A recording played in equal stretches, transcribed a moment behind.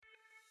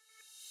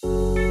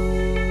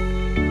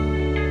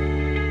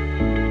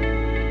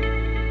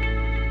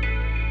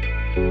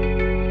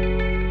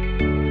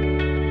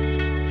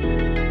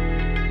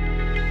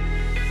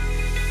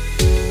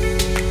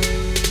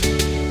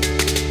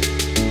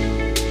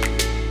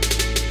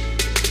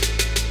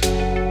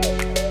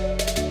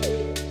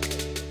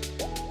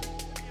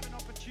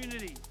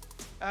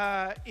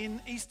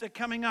in Easter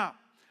coming up.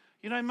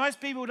 You know, most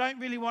people don't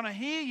really want to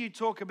hear you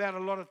talk about a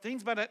lot of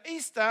things, but at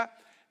Easter,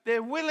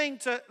 they're willing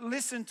to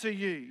listen to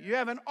you. You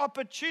have an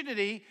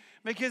opportunity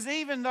because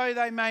even though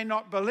they may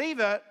not believe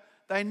it,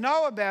 they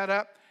know about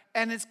it,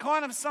 and it's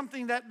kind of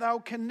something that they'll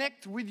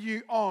connect with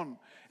you on.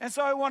 And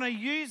so I want to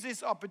use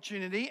this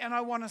opportunity, and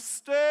I want to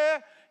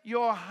stir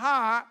your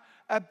heart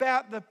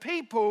about the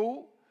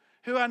people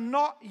who are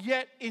not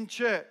yet in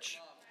church.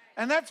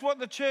 And that's what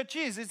the church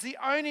is. It's the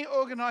only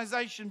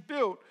organization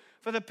built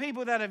for the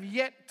people that have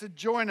yet to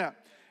join it.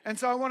 And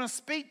so I want to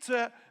speak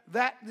to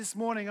that this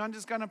morning. I'm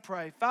just going to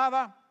pray.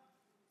 Father,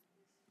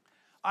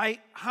 I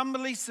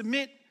humbly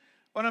submit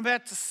what I'm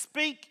about to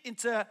speak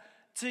into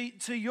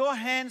your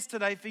hands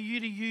today for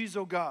you to use,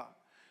 oh God.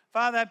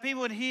 Father, that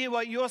people would hear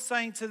what you're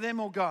saying to them,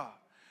 oh God.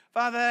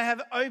 Father, they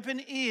have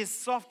open ears,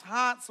 soft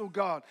hearts, oh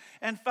God.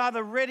 And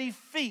Father, ready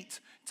feet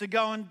to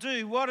go and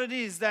do what it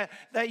is that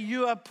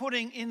you are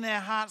putting in their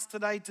hearts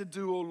today to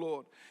do, oh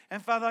Lord.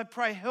 And Father, I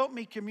pray, help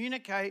me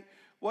communicate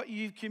what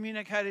you've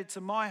communicated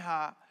to my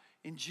heart.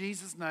 In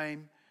Jesus'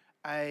 name,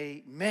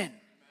 amen.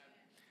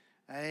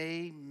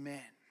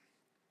 Amen.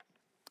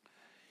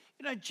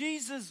 You know,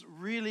 Jesus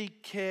really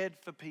cared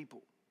for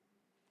people.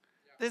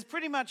 There's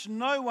pretty much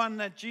no one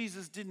that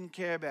Jesus didn't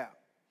care about.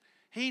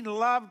 He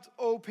loved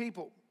all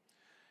people.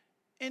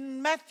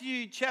 In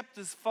Matthew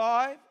chapters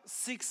 5,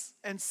 6,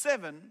 and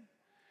 7,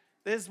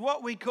 there's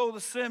what we call the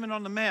Sermon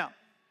on the Mount.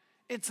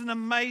 It's an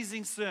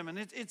amazing sermon.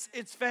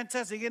 It's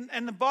fantastic.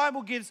 And the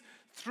Bible gives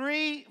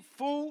 3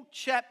 full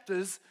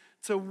chapters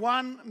to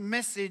one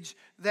message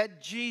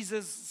that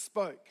Jesus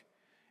spoke.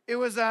 It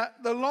was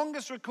the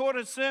longest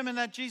recorded sermon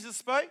that Jesus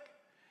spoke,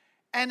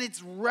 and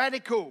it's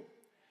radical.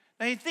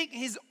 Now you think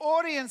his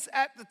audience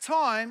at the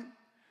time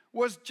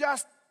was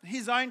just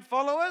his own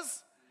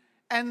followers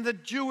and the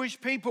Jewish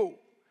people.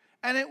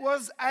 And it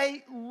was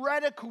a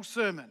radical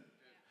sermon.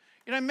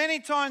 You know, many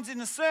times in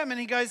the sermon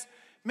he goes,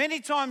 many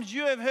times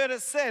you have heard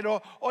it said,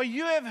 or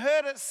you have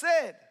heard it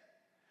said,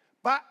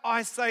 but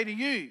I say to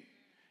you,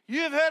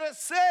 you have heard it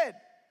said.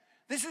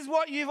 This is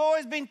what you've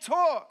always been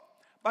taught.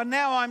 But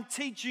now I'm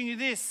teaching you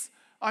this.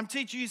 I'm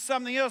teaching you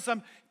something else.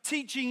 I'm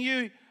teaching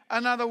you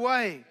another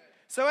way.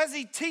 So as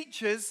he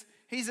teaches,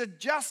 he's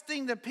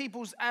adjusting the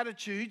people's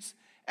attitudes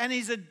and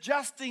he's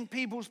adjusting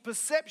people's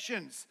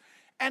perceptions.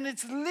 And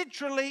it's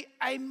literally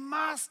a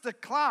master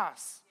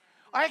class.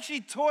 I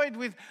actually toyed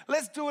with,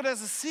 let's do it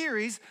as a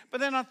series, but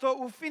then I thought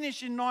we'll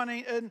finish in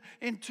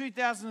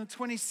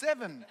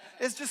 2027.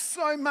 There's just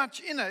so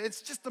much in it.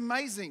 It's just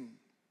amazing.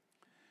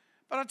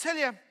 But I tell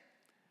you,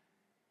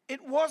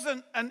 it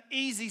wasn't an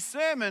easy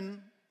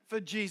sermon for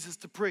Jesus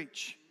to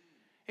preach.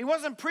 He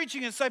wasn't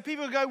preaching it so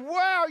people would go,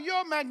 wow,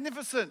 you're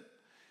magnificent.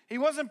 He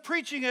wasn't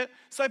preaching it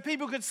so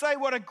people could say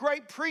what a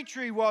great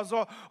preacher he was,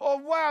 or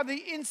wow, the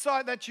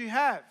insight that you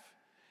have.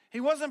 He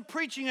wasn't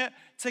preaching it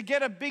to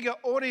get a bigger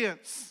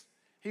audience.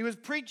 He was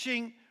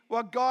preaching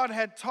what God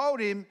had told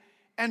him,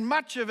 and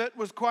much of it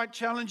was quite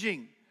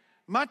challenging.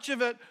 Much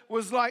of it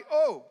was like,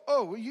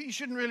 you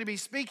shouldn't really be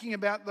speaking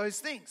about those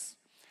things.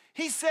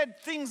 He said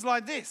things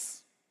like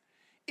this: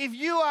 if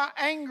you are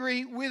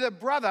angry with a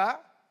brother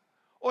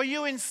or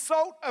you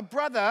insult a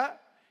brother,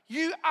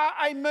 you are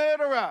a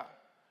murderer.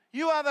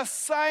 You are the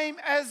same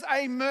as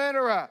a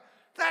murderer.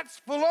 That's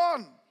full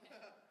on,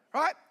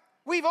 right?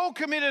 We've all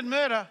committed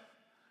murder,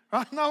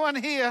 right? No one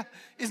here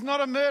is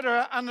not a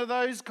murderer under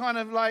those kind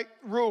of like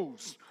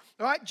rules,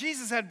 right?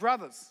 Jesus had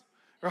brothers,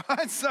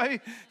 right? So,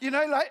 you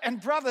know, like,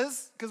 and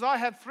brothers, because I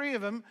have 3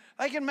 of them,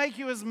 they can make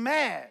you as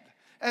mad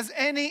as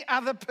any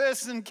other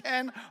person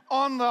can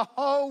on the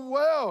whole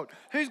world.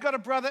 Who's got a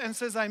brother and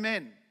says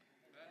amen?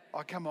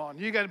 Oh, come on,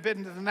 you go to bed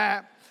into the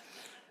nap.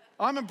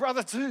 I'm a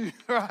brother too,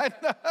 right?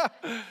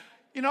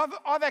 You know,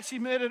 I've actually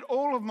murdered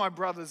all of my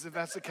brothers, if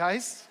that's the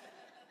case.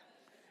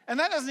 And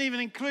that doesn't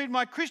even include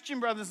my Christian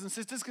brothers and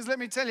sisters, because let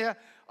me tell you,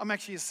 I'm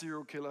actually a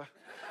serial killer,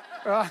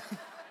 right?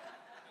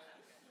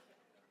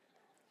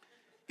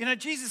 You know,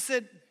 Jesus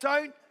said,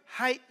 don't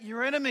hate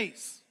your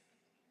enemies,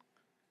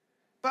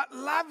 but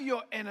love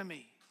your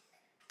enemy.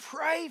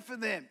 Pray for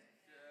them.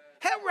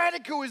 How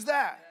radical is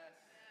that?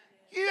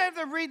 You have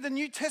to read the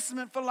New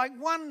Testament for like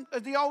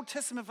the Old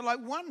Testament for like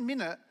 1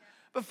 minute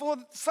before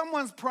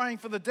someone's praying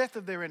for the death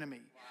of their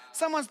enemy.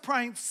 Someone's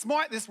praying,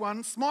 smite this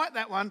one, smite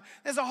that one.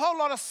 There's a whole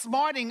lot of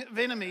smiting of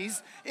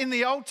enemies in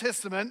the Old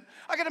Testament.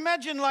 I can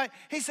imagine, like,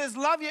 he says,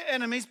 love your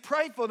enemies,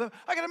 pray for them.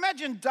 I can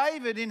imagine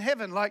David in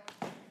heaven, like,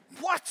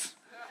 what?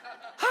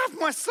 Half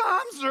my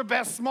Psalms are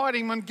about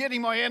smiting and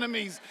getting my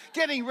enemies,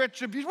 getting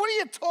retribution. What are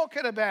you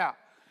talking about?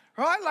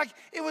 Right? Like,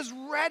 it was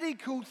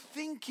radical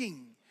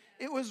thinking.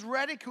 It was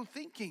radical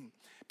thinking.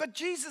 But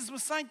Jesus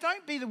was saying,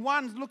 don't be the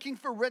one looking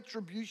for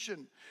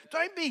retribution.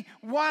 Don't be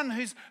one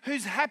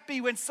who's happy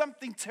when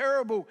something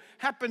terrible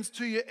happens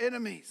to your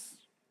enemies.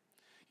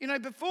 You know,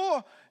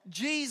 before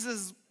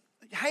Jesus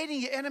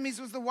hating your enemies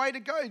was the way to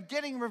go.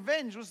 Getting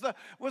revenge was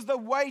the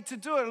way to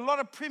do it. A lot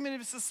of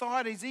primitive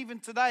societies, even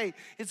today,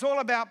 it's all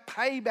about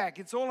payback.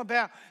 It's all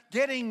about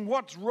getting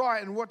what's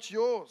right and what's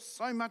yours.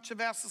 So much of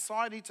our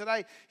society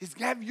today is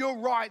have your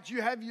rights,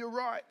 you have your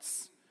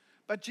rights.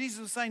 But Jesus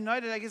was saying no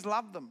today, is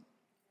love them.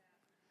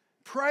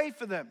 Pray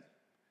for them.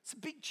 It's a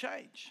big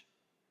change.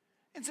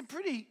 It's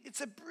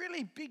a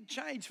really big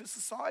change for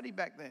society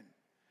back then.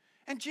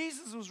 And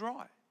Jesus was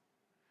right.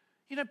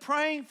 You know,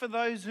 praying for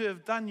those who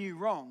have done you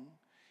wrong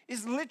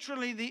is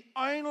literally the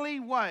only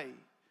way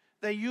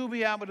that you'll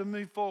be able to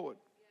move forward.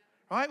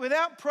 Right?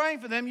 Without praying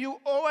for them, you'll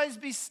always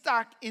be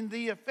stuck in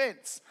the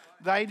offense.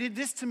 They did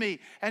this to me.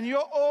 And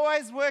you're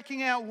always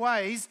working out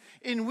ways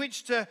in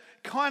which to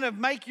kind of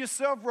make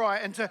yourself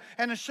right and to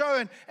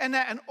show and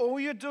that. And all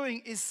you're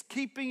doing is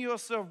keeping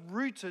yourself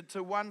rooted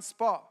to one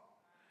spot.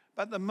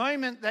 But the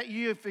moment that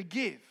you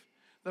forgive,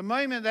 the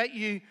moment that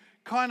you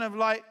kind of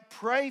like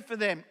pray for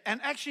them,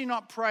 and actually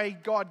not pray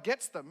God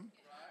gets them,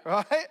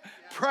 right?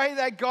 Pray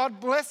that God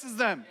blesses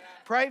them.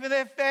 Pray for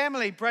their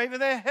family. Pray for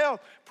their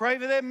health. Pray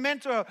for their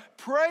mental health.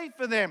 Pray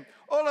for them.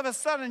 All of a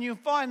sudden you'll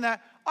find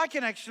that I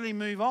can actually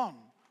move on.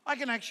 I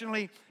can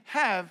actually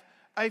have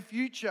a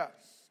future.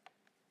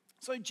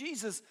 So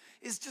Jesus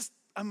is just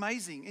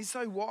amazing. He's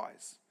so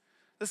wise.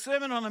 The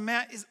Sermon on the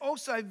Mount is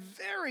also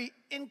very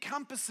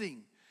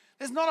encompassing.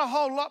 There's not a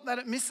whole lot that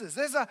it misses.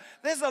 There's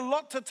a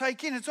lot to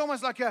take in. It's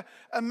almost like a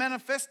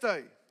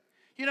manifesto.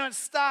 You know, it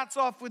starts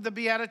off with the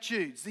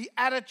Beatitudes, the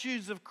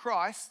attitudes of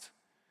Christ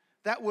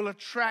that will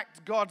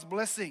attract God's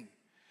blessing.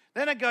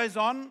 Then it goes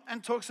on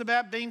and talks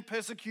about being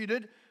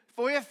persecuted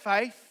for your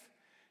faith.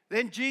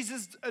 Then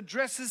Jesus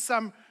addresses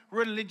some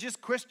religious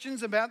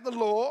questions about the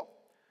law.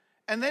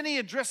 And then he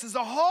addresses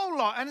a whole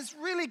lot, and it's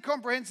really a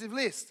comprehensive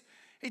list.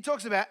 He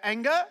talks about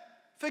anger,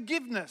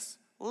 forgiveness,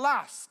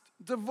 lust,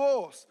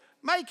 divorce,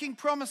 making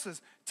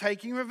promises,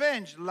 taking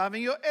revenge,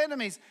 loving your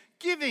enemies,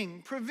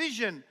 giving,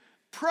 provision,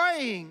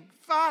 praying,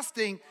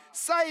 fasting,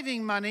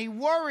 saving money,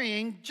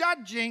 worrying,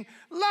 judging,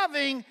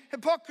 loving,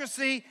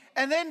 hypocrisy,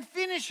 and then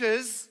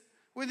finishes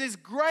with this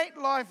great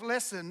life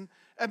lesson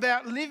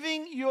about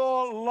living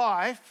your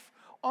life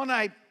on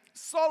a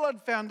solid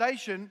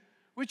foundation,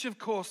 which of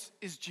course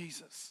is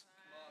Jesus.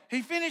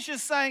 He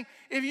finishes saying,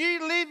 if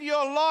you live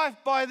your life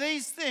by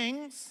these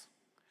things,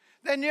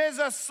 then there's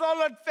a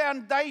solid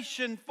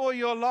foundation for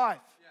your life.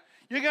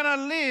 You're going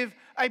to live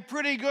a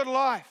pretty good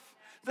life.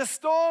 The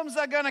storms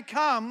are going to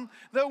come,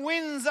 the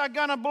winds are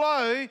going to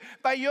blow,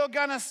 but you're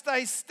going to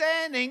stay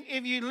standing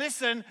if you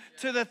listen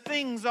to the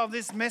things of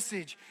this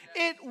message.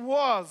 It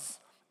was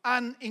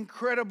an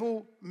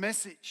incredible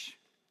message.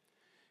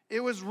 It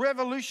was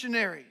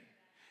revolutionary,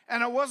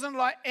 and it wasn't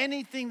like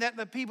anything that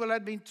the people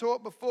had been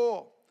taught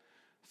before.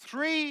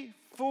 3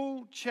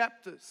 full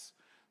chapters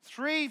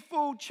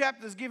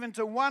given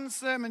to one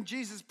sermon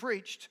Jesus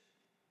preached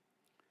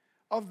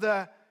of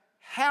the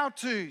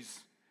how-tos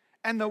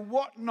and the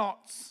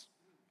what-nots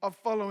of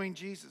following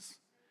Jesus.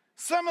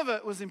 Some of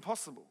it was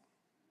impossible.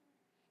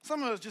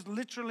 Some of it was just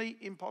literally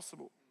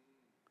impossible.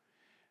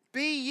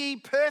 Be ye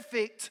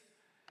perfect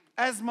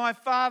as my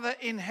Father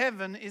in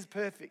heaven is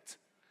perfect.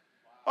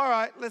 All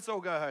right, let's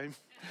all go home.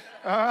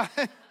 All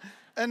right?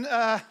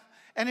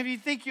 And if you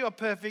think you're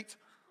perfect,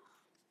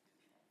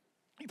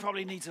 you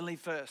probably need to leave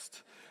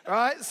first. All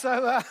right?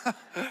 So,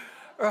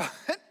 right?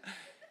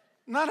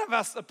 None of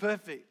us are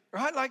perfect,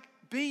 right? Like,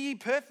 be ye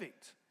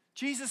perfect.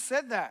 Jesus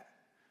said that.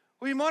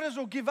 We might as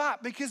well give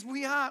up because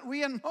we aren't.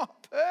 We are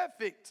not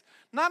perfect.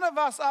 None of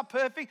us are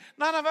perfect.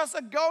 None of us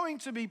are going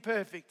to be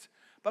perfect.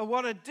 But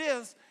what it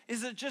does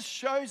is it just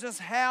shows us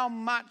how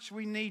much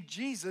we need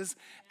Jesus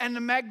and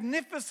the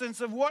magnificence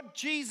of what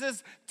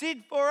Jesus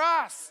did for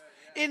us.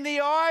 In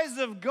the eyes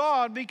of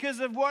God,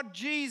 because of what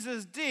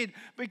Jesus did,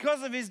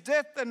 because of his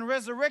death and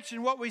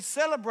resurrection, what we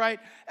celebrate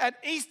at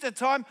Easter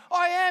time,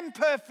 I am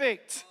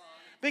perfect.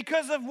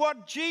 Because of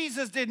what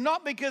Jesus did,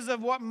 not because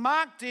of what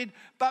Mark did,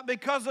 but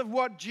because of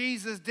what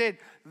Jesus did.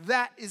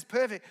 That is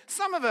perfect.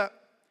 Some of it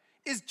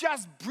is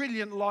just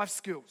brilliant life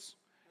skills.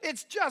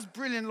 It's just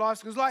brilliant life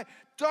skills. Like,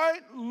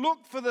 don't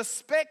look for the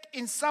speck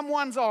in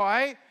someone's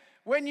eye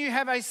when you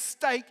have a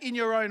stake in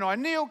your own eye.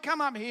 Neil, come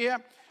up here.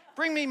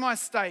 Bring me my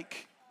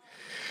stake.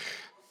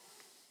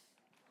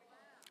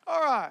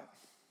 All right.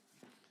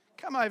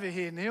 Come over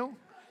here, Neil.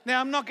 Now,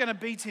 I'm not going to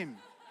beat him.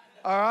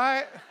 All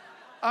right?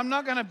 I'm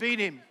not going to beat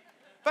him.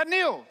 But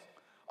Neil,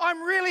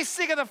 I'm really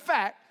sick of the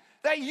fact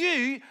that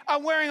you are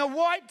wearing a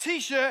white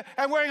t-shirt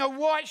and wearing a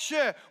white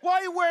shirt. Why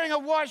are you wearing a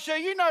white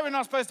shirt? You know we're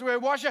not supposed to wear a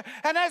white shirt.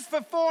 And as for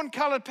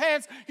fawn-coloured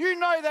pants, you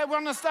know that we're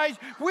on the stage.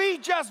 We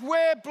just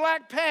wear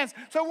black pants.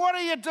 So what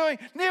are you doing?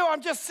 Neil,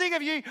 I'm just sick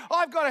of you.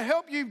 I've got to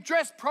help you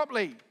dress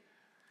properly.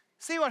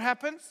 See what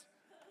happens?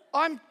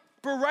 I'm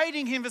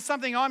berating him for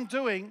something I'm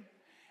doing.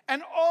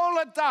 And all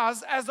it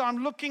does, as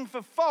I'm looking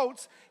for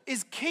faults,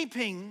 is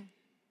keeping...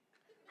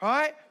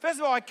 Right? First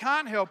of all, I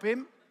can't help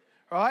him.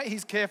 Right?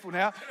 He's careful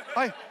now.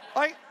 I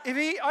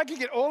could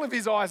get all of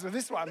his eyes with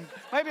this one.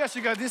 Maybe I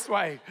should go this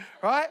way.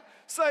 Right?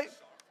 So,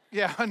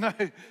 yeah, I know.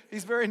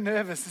 He's very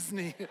nervous, isn't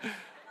he?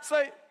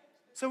 So,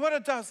 So what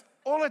it does,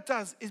 all it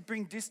does is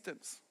bring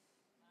distance.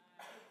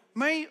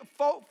 Me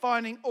fault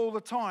finding all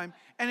the time.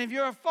 And if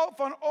you're a fault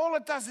finder, all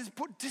it does is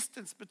put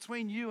distance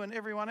between you and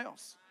everyone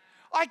else.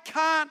 I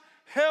can't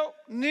help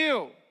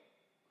Neil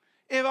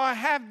if I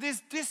have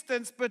this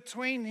distance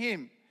between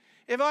him.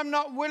 If I'm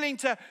not willing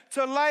to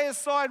lay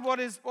aside what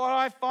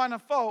I find a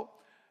fault,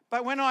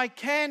 but when I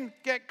can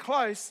get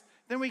close,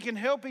 then we can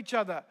help each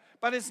other.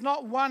 But it's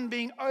not one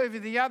being over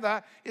the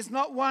other. It's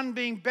not one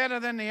being better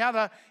than the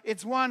other.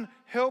 It's one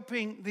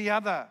helping the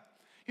other.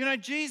 You know,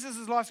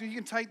 Jesus' life, you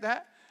can take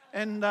that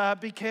and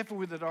be careful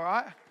with it, all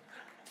right?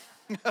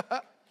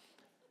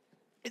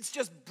 It's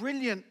just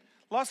brilliant.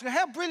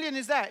 How brilliant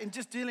is that in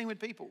just dealing with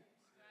people?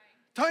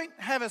 Don't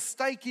have a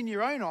stake in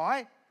your own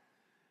eye,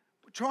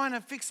 trying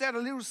to fix out a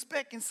little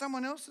speck in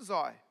someone else's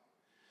eye.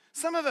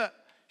 Some of it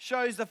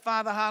shows the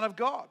father heart of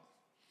God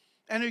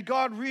and who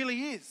God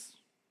really is,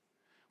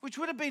 which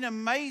would have been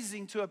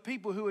amazing to a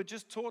people who were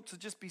just taught to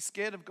just be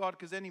scared of God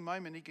because any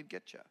moment he could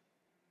get you.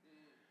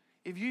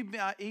 If you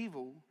are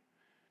evil,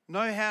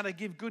 know how to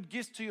give good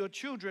gifts to your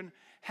children,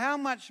 how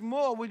much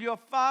more will your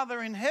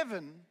Father in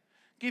heaven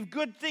give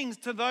good things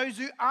to those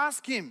who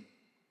ask him?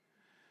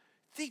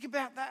 Think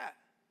about that.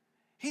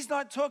 He's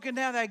not talking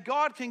now that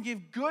God can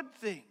give good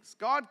things.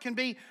 God can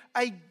be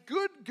a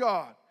good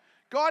God.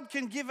 God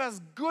can give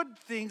us good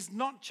things,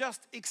 not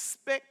just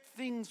expect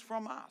things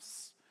from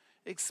us.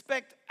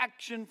 Expect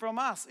action from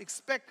us.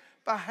 Expect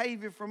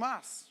behavior from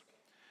us.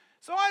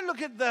 So I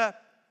look at the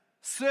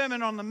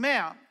Sermon on the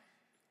Mount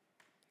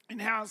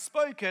and how it's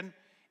spoken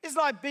is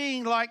like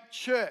being like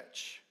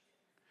church,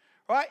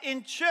 right?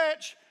 In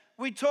church,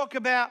 we talk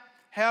about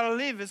how to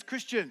live as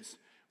Christians.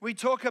 We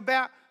talk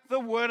about the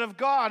Word of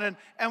God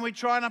and we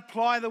try and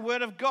apply the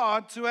Word of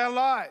God to our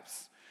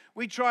lives.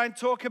 We try and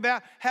talk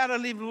about how to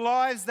live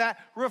lives that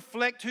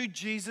reflect who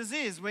Jesus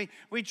is. We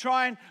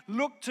try and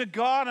look to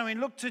God and we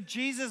look to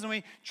Jesus and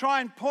we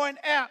try and point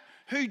out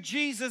who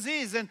Jesus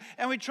is and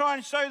we try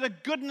and show the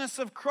goodness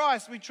of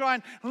Christ. We try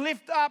and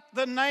lift up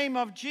the name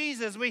of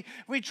Jesus. We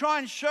try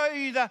and show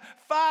you the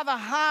Father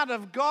heart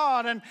of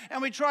God and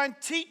we try and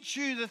teach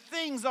you the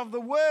things of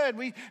the Word.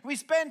 We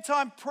spend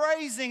time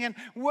praising and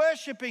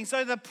worshiping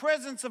so the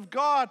presence of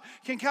God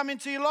can come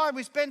into your life.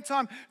 We spend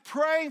time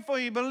praying for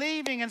you,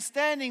 believing and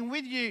standing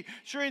with you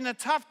during the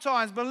tough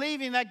times,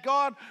 believing that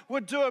God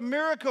would do a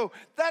miracle.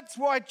 That's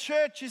why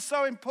church is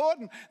so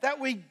important, that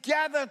we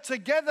gather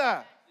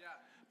together.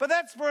 But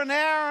that's for an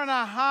hour and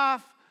a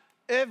half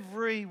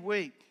every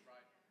week.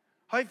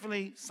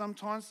 Hopefully,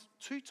 sometimes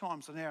 2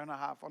 times an hour and a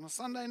half on a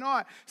Sunday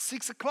night,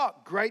 6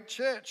 o'clock. Great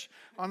church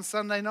on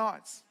Sunday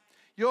nights.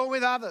 You're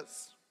with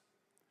others.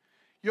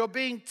 You're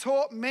being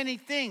taught many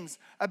things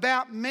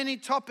about many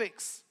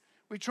topics.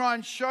 We try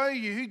and show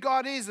you who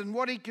God is and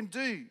what he can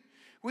do.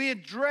 We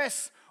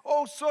address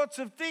all sorts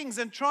of things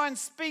and try and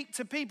speak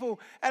to people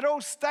at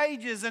all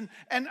stages and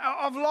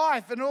of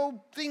life and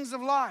all things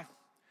of life.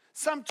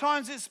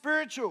 Sometimes it's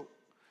spiritual.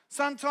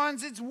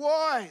 Sometimes it's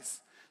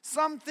wise.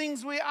 Some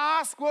things we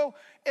ask, well,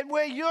 at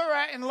where you're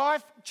at in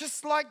life,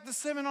 just like the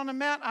Sermon on the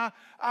Mount,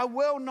 are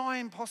well nigh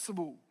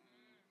impossible.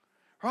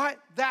 Right?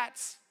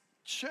 That's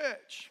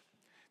church.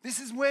 This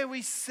is where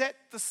we set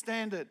the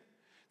standard.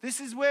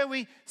 This is where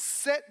we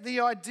set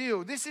the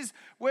ideal. This is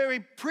where we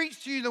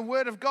preach to you the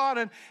Word of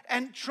God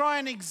and try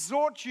and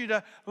exhort you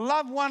to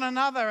love one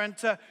another and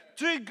to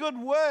do good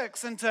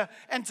works and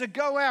to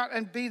go out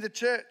and be the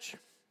church.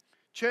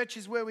 Church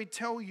is where we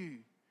tell you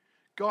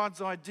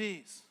God's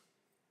ideas.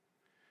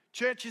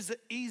 Church is the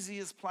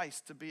easiest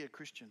place to be a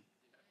Christian.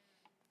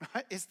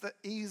 Right? It's the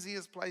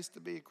easiest place to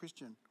be a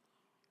Christian.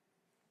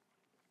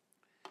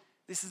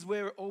 This is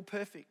where we're all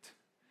perfect,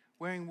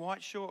 wearing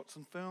white shorts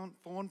and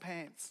fawn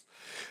pants.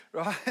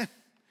 Right?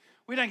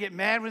 We don't get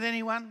mad with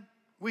anyone.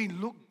 We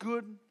look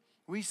good.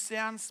 We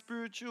sound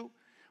spiritual.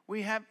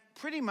 We have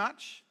pretty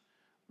much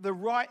the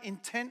right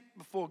intent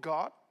before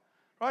God.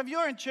 Right? If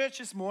you're in church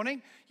this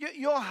morning,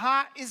 your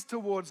heart is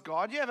towards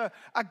God. You have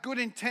a good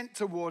intent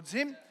towards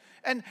him.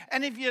 And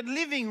if you're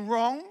living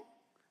wrong,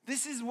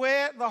 this is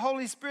where the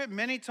Holy Spirit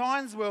many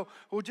times will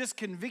just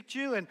convict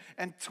you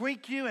and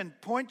tweak you and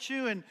point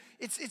you. And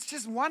it's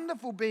just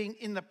wonderful being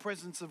in the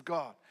presence of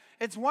God.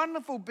 It's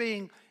wonderful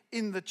being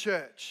in the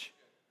church.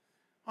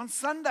 On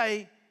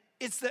Sunday,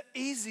 it's the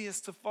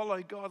easiest to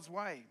follow God's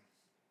way.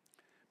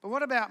 But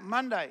what about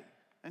Monday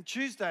and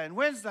Tuesday and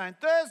Wednesday and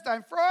Thursday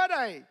and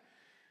Friday?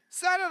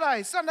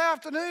 Saturday, Sunday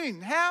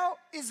afternoon, how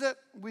is it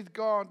with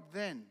God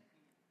then?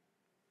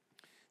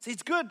 See,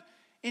 it's good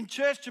in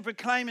church to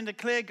proclaim and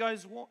declare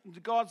God's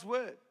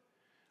word.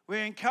 We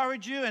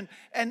encourage you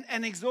and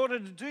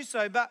exhorted to do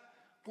so, but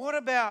what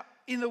about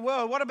in the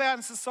world? What about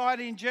in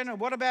society in general?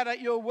 What about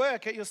at your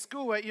work, at your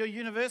school, at your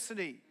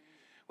university,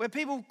 where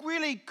people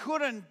really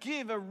couldn't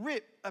give a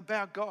rip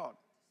about God?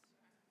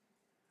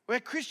 Where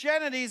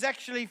Christianity is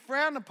actually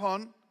frowned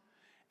upon,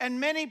 and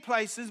many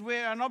places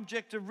we're an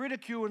object of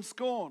ridicule and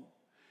scorn.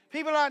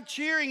 People aren't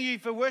cheering you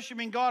for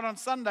worshiping God on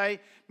Sunday,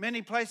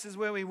 many places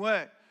where we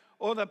work,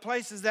 or the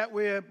places that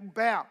we're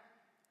about.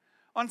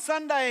 On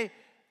Sunday,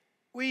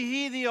 we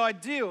hear the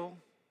ideal,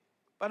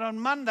 but on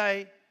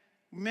Monday,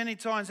 many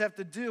times have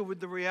to deal with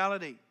the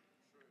reality.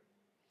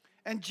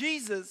 And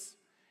Jesus,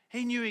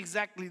 he knew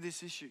exactly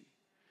this issue.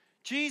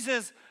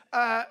 Jesus,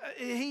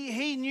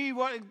 he knew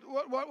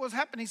what was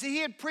happening. See, he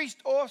had preached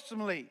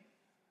awesomely.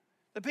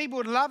 The people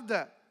had loved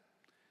it.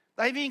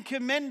 They've been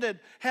commended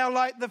how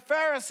like the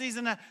Pharisees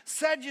and the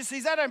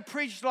Sadducees, they don't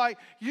preach like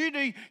you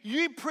do.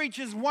 You preach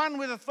as one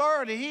with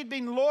authority. He'd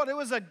been Lord. It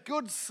was a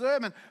good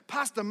sermon.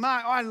 Pastor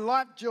Mark, I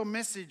liked your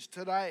message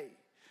today.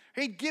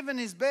 He'd given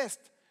his best,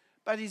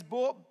 but he's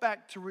brought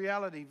back to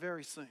reality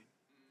very soon.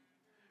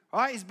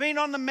 Right? He's been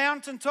on the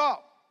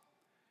mountaintop,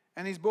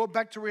 and he's brought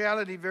back to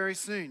reality very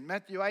soon.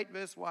 Matthew 8,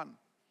 verse 1.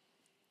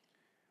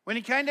 When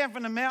he came down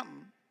from the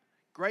mountain,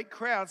 great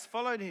crowds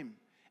followed him.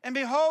 And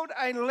behold,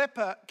 a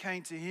leper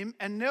came to him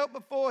and knelt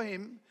before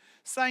him,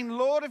 saying,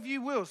 Lord, if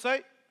you will. So,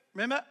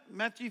 remember,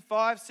 Matthew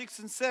 5, 6,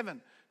 and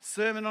 7,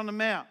 Sermon on the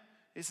Mount.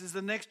 This is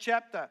the next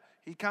chapter.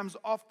 He comes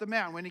off the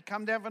mountain. When he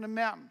come down from the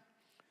mountain,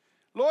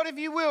 Lord, if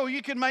you will,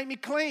 you can make me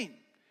clean.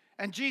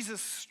 And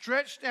Jesus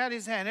stretched out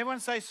his hand. Everyone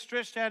say,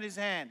 stretched out his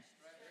hand.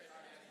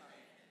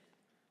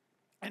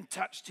 And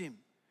touched him,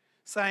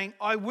 saying,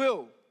 I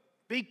will,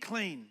 be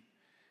clean.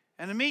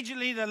 And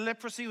immediately the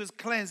leprosy was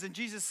cleansed. And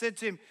Jesus said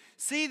to him,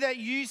 see that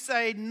you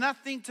say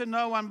nothing to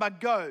no one,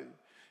 but go.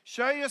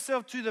 Show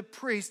yourself to the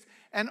priest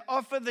and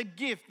offer the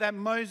gift that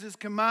Moses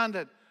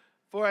commanded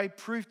for a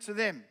proof to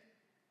them.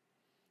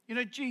 You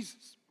know,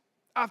 Jesus,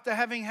 after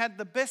having had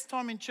the best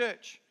time in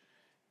church,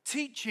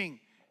 teaching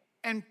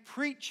and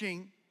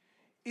preaching,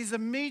 is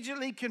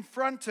immediately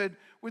confronted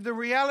with the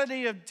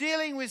reality of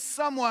dealing with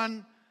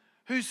someone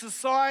who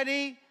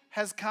society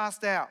has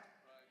cast out.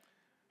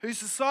 Who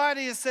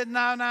society has said,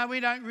 no, we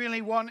don't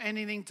really want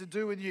anything to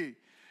do with you.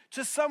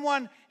 To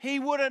someone he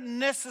wouldn't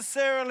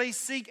necessarily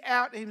seek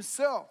out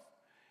himself.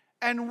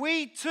 And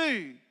we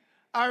too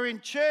are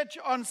in church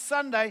on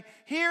Sunday,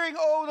 hearing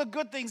all the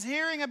good things,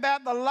 hearing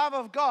about the love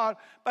of God,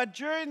 but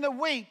during the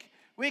week,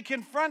 we're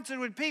confronted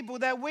with people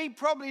that we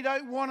probably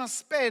don't want to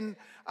spend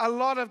a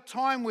lot of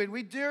time with.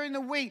 During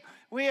the week,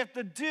 we have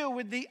to deal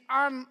with the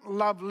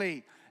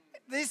unlovely.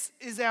 This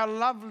is our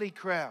lovely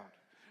crowd.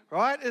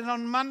 Right? And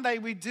on Monday,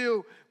 we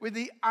deal with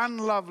the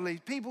unlovely,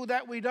 people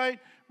that we don't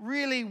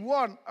really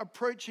want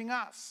approaching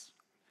us.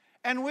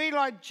 And we,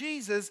 like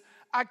Jesus,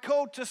 are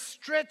called to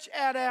stretch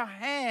out our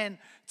hand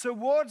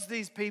towards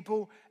these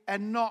people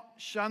and not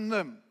shun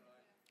them.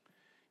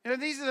 You know,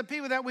 these are the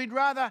people that we'd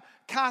rather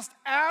cast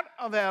out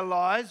of our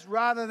lives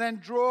rather than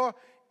draw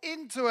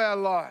into our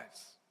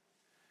lives.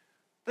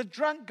 The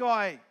drunk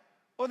guy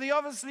or the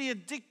obviously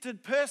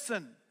addicted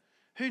person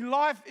whose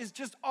life is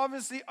just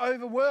obviously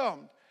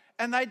overwhelmed,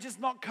 and they're just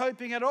not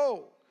coping at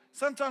all.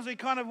 Sometimes we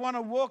kind of want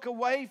to walk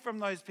away from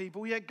those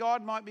people, yet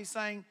God might be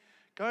saying,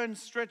 go and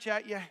stretch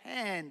out your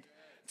hand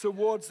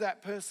towards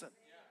that person.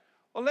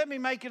 Or let me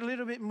make it a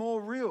little bit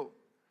more real.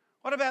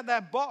 What about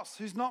that boss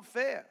who's not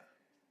fair?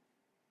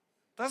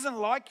 Doesn't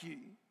like you,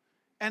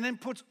 and then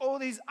puts all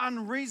these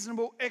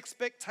unreasonable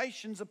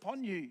expectations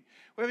upon you.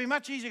 Where it'd be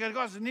much easier to go,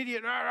 guy's an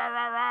idiot, rah, rah,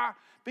 rah, rah.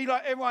 Be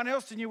like everyone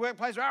else in your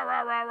workplace, rah,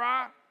 rah, rah,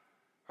 rah.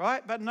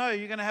 Right? But no,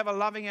 you're going to have a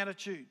loving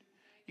attitude.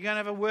 You're going to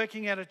have a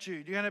working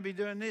attitude. You're going to be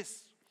doing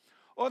this.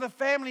 Or the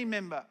family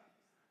member.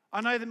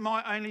 I know that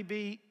might only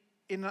be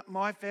in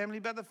my family,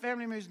 but the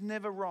family member is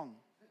never wrong.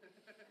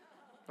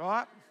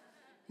 Right?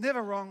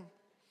 Never wrong.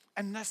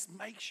 And this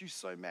makes you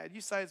so mad. You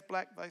say it's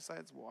black, they say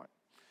it's white.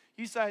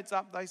 You say it's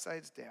up, they say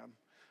it's down.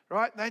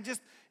 Right? They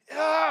just,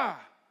 right?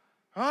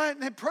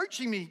 And they're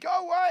approaching me.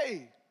 Go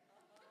away.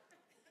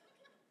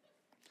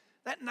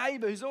 That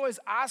neighbor who's always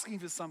asking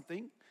for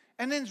something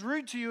and then's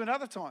rude to you at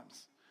other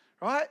times.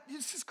 Right?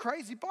 It's just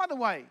crazy. By the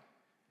way,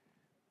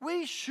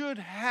 we should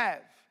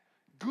have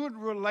good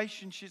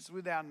relationships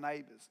with our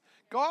neighbors.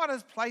 God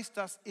has placed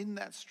us in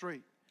that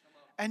street.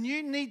 And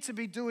you need to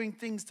be doing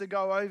things to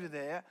go over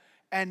there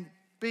and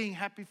being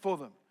happy for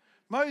them.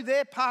 Mow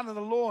their part of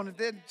the lawn if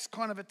they're just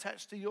kind of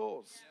attached to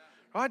yours.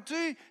 Right?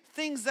 Do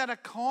things that are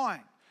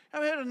kind. I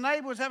heard a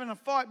neighbor was having a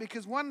fight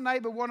because one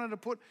neighbor wanted to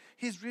put,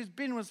 his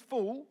bin was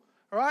full,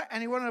 right?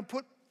 And he wanted to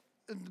put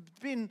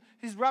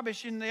his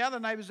rubbish in the other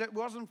neighbor's that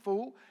wasn't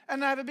full,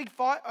 and they have a big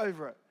fight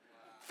over it.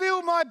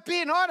 Fill my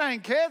bin, I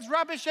don't care, it's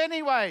rubbish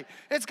anyway.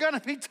 It's going to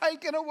be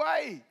taken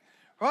away,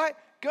 right?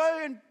 Go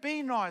and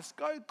be nice,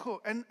 go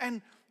cook.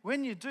 And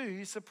when you do,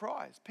 you're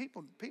surprised.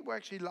 People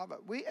actually love it.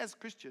 We as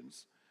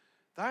Christians,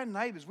 they're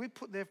neighbors, we're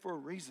put there for a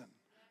reason,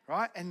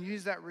 right? And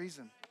use that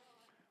reason.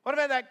 What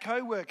about that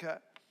co-worker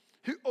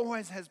who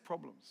always has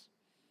problems,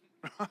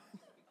 right?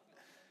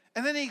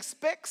 And then he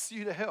expects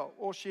you to help,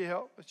 or she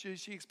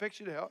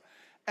expects you to help,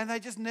 and they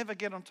just never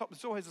get on top.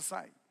 It's always the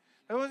same.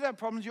 They always have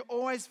problems. You're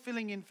always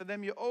filling in for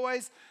them. You're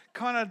always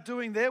kind of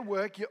doing their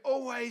work. You're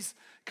always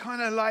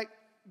kind of like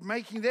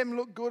making them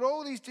look good,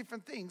 all these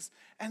different things,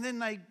 and then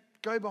they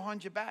go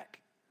behind your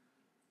back.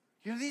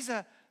 You know, these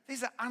are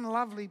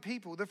unlovely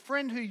people. The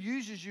friend who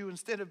uses you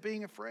instead of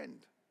being a friend.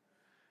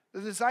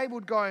 The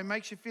disabled guy who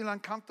makes you feel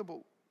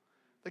uncomfortable.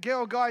 The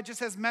girl or guy just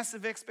has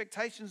massive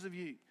expectations of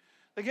you.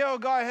 The girl or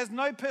guy has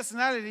no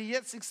personality,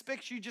 yet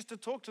expects you just to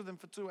talk to them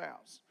for 2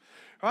 hours.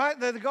 Right?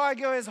 The guy or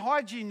girl has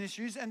hygiene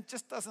issues and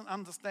just doesn't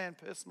understand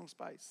personal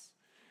space.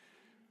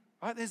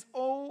 Right? There's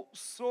all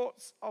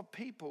sorts of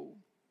people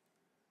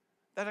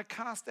that are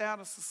cast out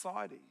of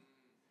society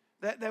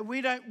that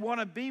we don't want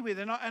to be with.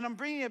 And I'm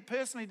bringing it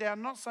personally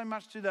down, not so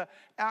much to the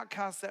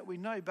outcasts that we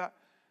know, but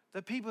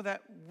the people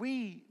that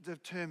we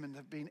determined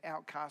have been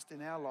outcast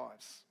in our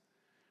lives.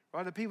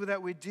 Right? The people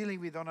that we're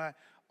dealing with on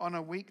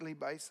a weekly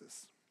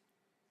basis.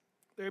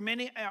 There are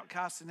many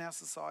outcasts in our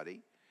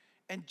society,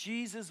 and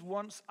Jesus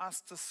wants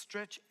us to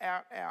stretch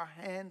out our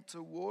hand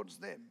towards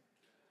them.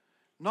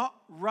 Not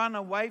run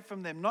away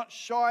from them, not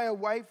shy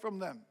away from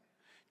them.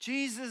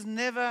 Jesus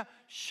never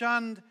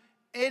shunned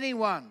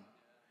anyone,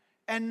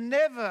 and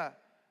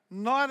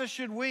neither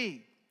should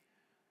we.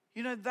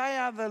 You know, they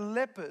are the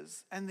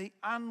lepers and the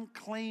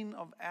unclean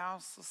of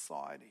our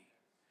society,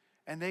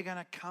 and they're going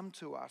to come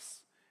to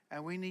us,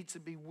 and we need to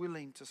be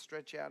willing to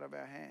stretch out of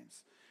our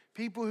hands.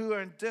 People who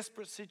are in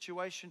desperate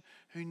situation,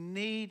 who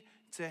need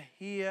to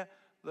hear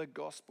the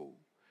gospel.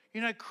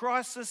 You know,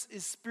 crisis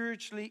is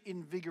spiritually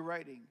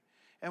invigorating.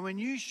 And when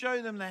you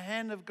show them the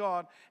hand of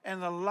God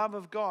and the love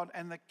of God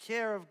and the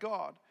care of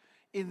God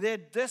in their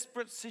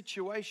desperate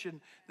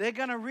situation, they're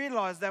going to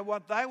realize that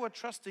what they were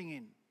trusting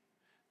in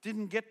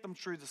didn't get them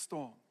through the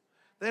storm.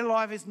 Their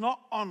life is not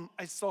on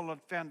a solid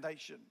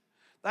foundation.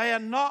 They are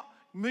not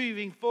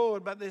moving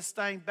forward, but they're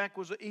staying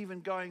backwards or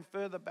even going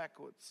further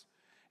backwards.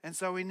 And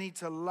so we need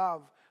to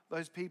love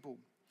those people.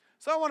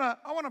 So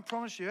I want to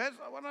promise you, as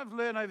what I've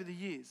learned over the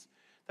years,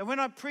 that when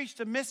I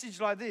preached a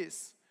message like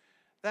this,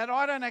 that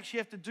I don't actually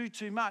have to do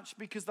too much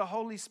because the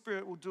Holy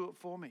Spirit will do it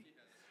for me.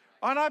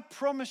 And I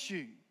promise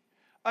you,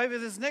 over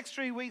this next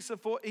 3 weeks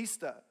before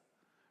Easter,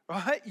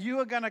 right, you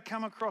are going to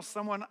come across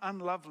someone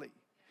unlovely,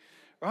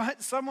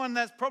 right? Someone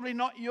that's probably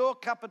not your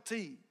cup of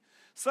tea.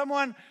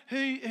 Someone who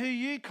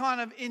you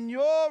kind of, in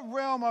your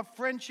realm of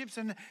friendships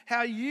and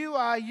how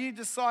you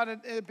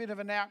decided they're a bit of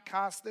an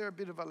outcast, they're a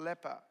bit of a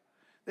leper.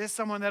 They're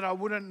someone that I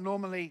wouldn't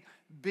normally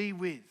be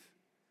with,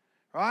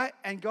 right?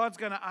 And God's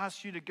going to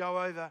ask you to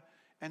go over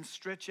and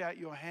stretch out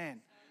your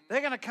hand.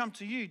 They're going to come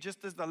to you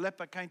just as the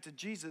leper came to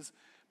Jesus,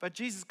 but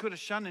Jesus could have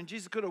shunned him.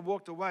 Jesus could have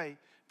walked away,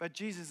 but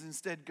Jesus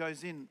instead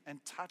goes in and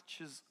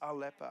touches a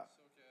leper.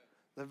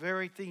 The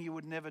very thing you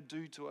would never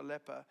do to a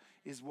leper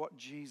is what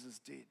Jesus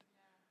did.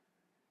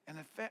 And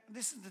in fact,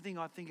 this is the thing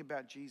I think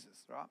about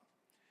Jesus, right?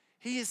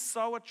 He is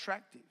so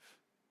attractive.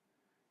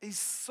 He's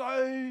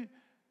so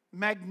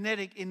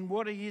magnetic in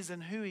what he is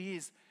and who he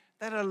is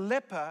that a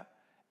leper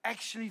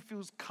actually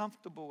feels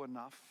comfortable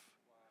enough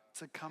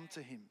to come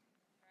to him.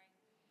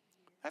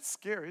 That's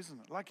scary,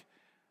 isn't it? Like,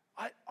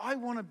 I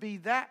want to be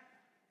that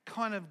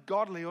kind of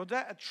godly or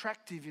that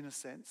attractive in a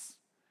sense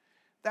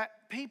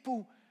that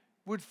people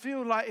would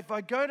feel like if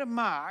I go to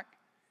Mark,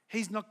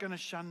 he's not going to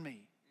shun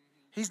me.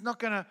 He's not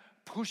going to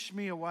push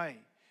me away.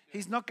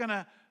 He's not going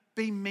to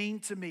be mean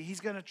to me.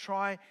 He's going to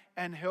try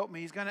and help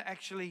me. He's going to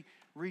actually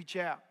reach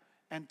out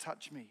and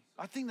touch me.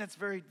 I think that's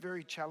very,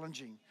 very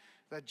challenging,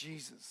 that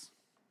Jesus.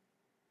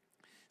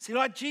 See,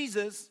 like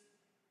Jesus,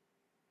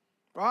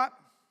 right?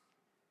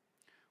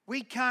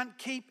 We can't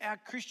keep our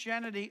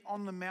Christianity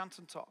on the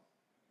mountaintop.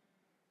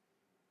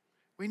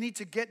 We need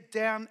to get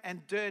down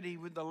and dirty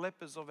with the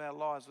lepers of our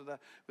lives,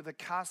 with the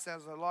cast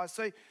outs of our lives.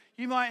 So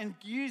you might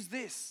use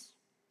this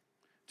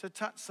to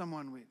touch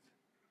someone with.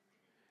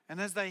 And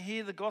as they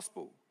hear the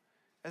gospel,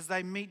 as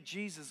they meet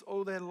Jesus,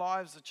 all their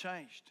lives are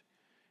changed.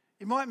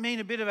 It might mean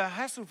a bit of a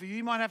hassle for you.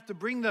 You might have to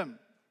bring them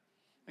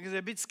because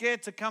they're a bit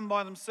scared to come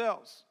by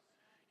themselves.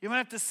 You might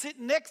have to sit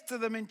next to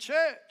them in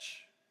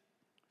church.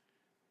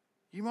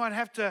 You might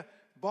have to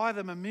buy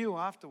them a meal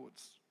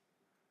afterwards,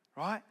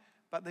 right?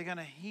 But they're going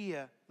to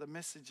hear the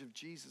message of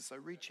Jesus. So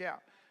reach out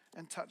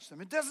and touch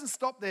them. It doesn't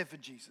stop there for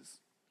Jesus,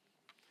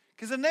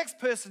 because the next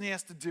person he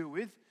has to deal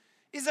with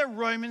is a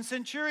Roman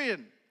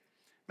centurion.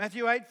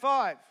 Matthew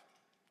 8:5.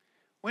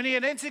 When he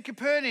had entered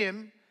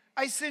Capernaum,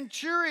 a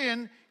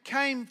centurion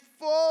came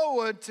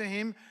forward to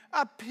him,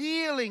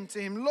 appealing to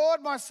him.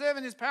 Lord, my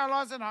servant is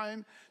paralyzed at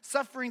home,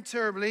 suffering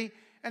terribly.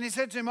 And he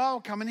said to him, I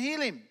will come and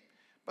heal him.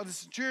 But the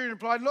centurion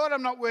replied, Lord,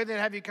 I'm not worthy to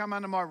have you come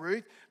under my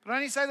roof, but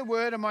only say the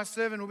word and my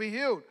servant will be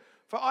healed.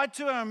 For I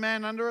too am a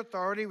man under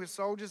authority with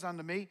soldiers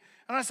under me.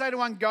 And I say to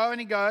one, go, and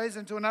he goes,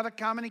 and to another,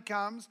 come, and he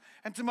comes.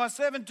 And to my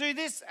servant, do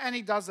this, and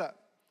he does it.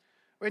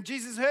 When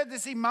Jesus heard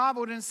this, he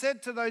marveled and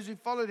said to those who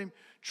followed him,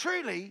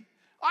 truly,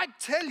 I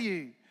tell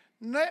you,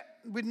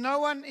 with no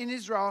one in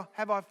Israel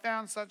have I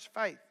found such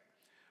faith.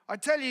 I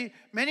tell you,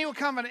 many will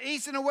come from the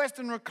east and the west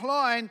and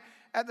recline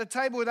at the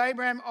table with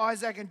Abraham,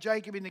 Isaac, and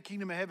Jacob in the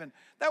kingdom of heaven.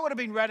 That would have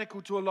been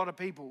radical to a lot of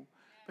people,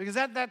 because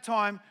at that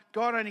time,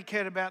 God only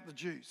cared about the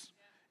Jews.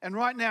 And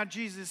right now,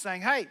 Jesus is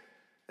saying, hey,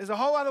 there's a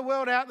whole other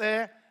world out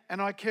there,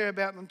 and I care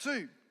about them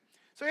too.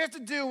 So he has to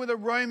deal with a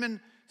Roman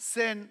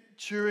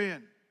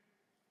centurion.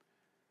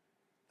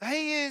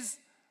 He is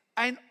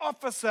an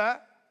officer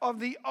of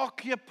the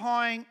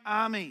occupying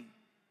army.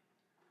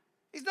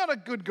 He's not a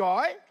good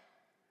guy.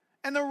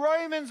 And the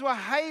Romans were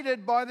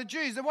hated by the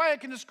Jews. The way I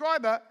can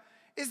describe it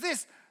is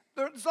this.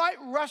 It's like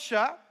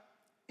Russia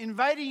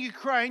invading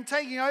Ukraine,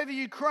 taking over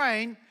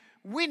Ukraine,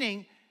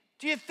 winning.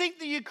 Do you think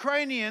the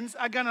Ukrainians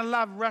are going to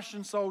love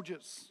Russian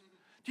soldiers?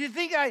 Do you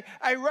think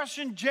a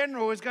Russian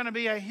general is going to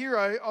be a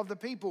hero of the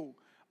people?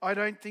 I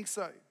don't think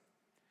so.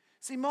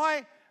 See,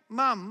 my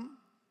mum,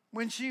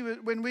 when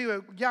we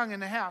were young in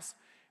the house,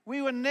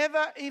 we were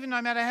never, even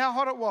no matter how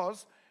hot it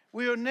was,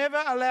 we were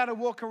never allowed to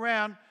walk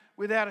around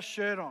without a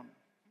shirt on.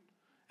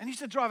 And it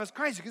used to drive us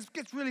crazy because it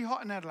gets really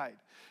hot in Adelaide,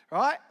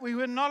 right? We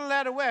were not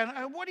allowed to wear.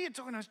 And, what are you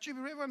talking about, stupid?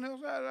 Everyone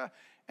else.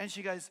 And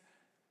she goes,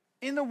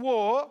 in the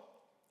war,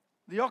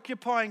 the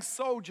occupying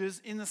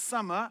soldiers in the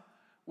summer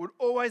would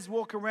always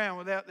walk around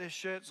without their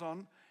shirts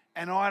on,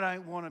 and I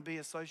don't want to be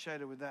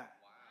associated with that.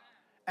 Wow.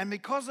 And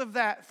because of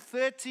that,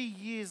 30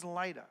 years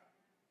later,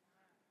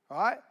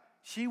 right,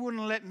 she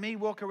wouldn't let me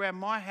walk around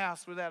my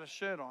house without a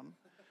shirt on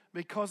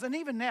because, and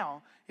even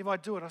now, if I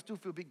do it, I still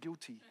feel a bit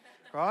guilty,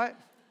 right?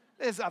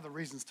 There's other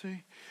reasons too.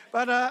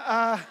 But,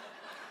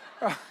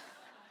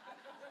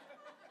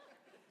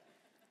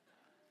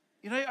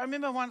 you know, I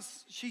remember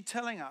once she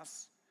telling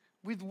us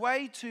with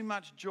way too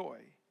much joy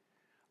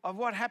of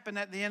what happened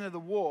at the end of the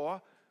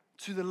war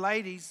to the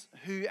ladies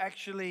who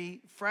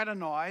actually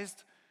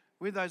fraternized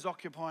with those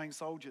occupying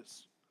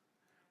soldiers,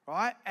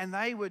 right? And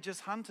they were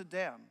just hunted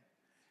down.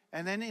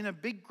 And then in a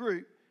big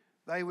group,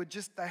 they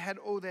had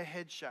all their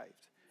heads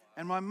shaved.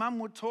 And my mum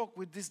would talk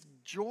with this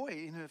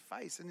joy in her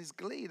face and this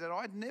glee that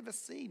I'd never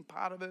seen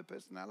part of her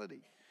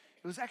personality.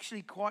 It was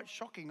actually quite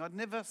shocking. I'd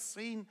never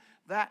seen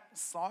that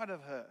side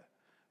of her,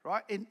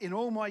 right? In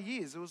all my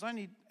years, it was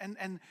only,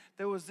 and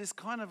there was this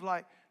kind of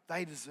like,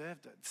 they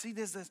deserved it. See,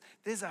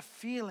 there's a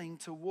feeling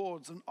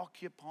towards an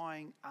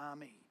occupying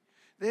army.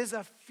 There's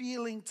a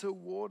feeling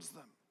towards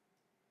them.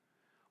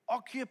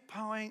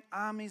 Occupying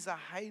armies are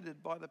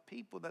hated by the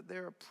people that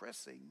they're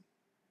oppressing.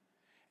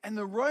 And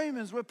the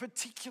Romans were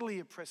particularly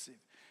oppressive.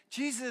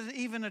 Jesus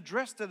even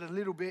addressed it a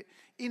little bit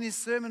in his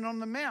Sermon on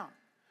the Mount.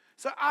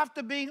 So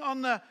after being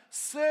on the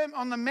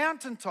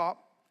mountaintop,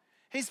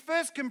 he's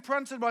first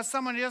confronted by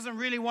someone he doesn't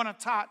really want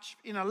to touch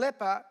in a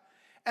leper.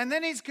 And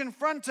then he's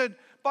confronted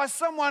by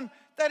someone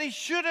that he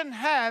shouldn't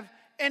have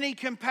any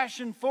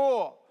compassion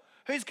for,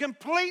 who's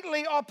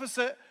completely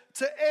opposite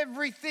to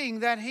everything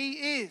that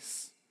he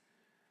is.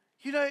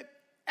 You know,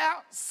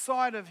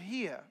 outside of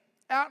here,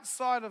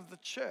 outside of the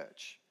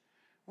church,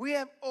 we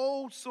have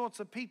all sorts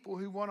of people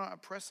who want to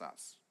oppress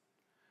us.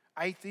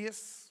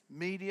 Atheists,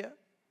 media,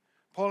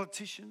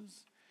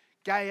 politicians,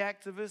 gay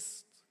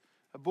activists,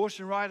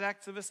 abortion rights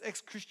activists,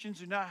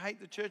 ex-Christians who now hate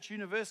the church,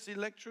 university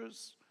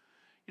lecturers.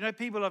 You know,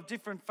 people of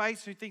different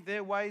faiths who think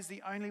their way is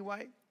the only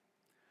way.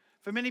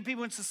 For many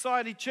people in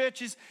society,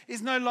 church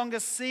is no longer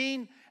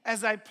seen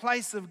as a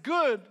place of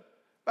good,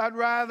 but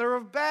rather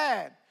of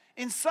bad.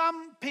 In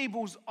some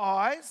people's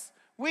eyes,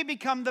 we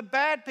become the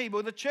bad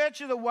people. The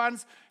church are the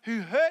ones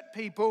who hurt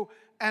people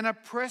and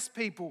oppress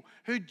people,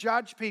 who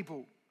judge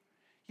people.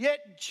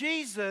 Yet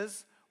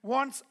Jesus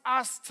wants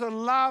us to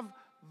love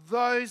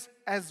those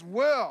as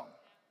well.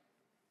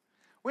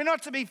 We're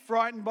not to be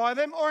frightened by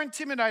them or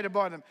intimidated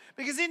by them.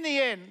 Because in the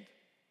end,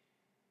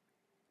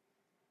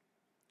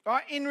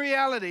 right, in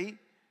reality,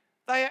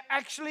 they are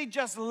actually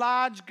just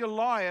large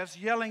Goliaths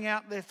yelling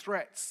out their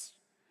threats.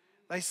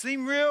 They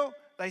seem real,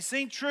 they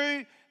seem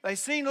true, they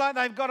seem like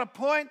they've got a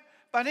point,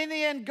 but in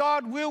the end,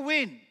 God will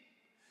win.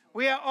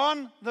 We are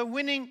on the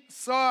winning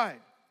side.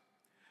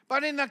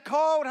 But in the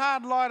cold,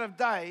 hard light of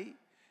day,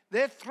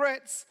 their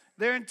threats,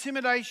 their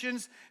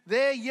intimidations,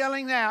 their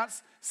yelling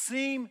outs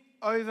seem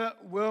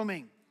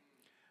overwhelming.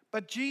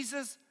 But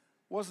Jesus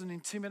wasn't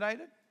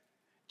intimidated.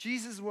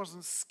 Jesus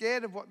wasn't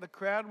scared of what the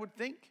crowd would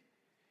think.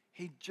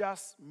 He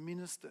just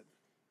ministered.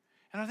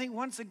 And I think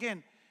once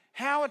again,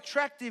 how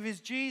attractive is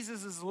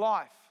Jesus'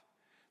 life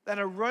that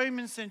a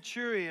Roman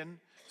centurion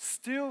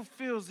still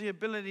feels the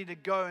ability to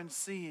go and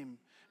see him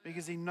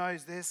because he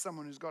knows there's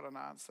someone who's got an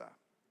answer.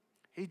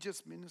 He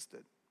just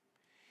ministered.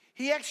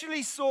 He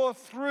actually saw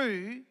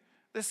through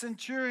the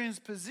centurion's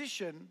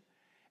position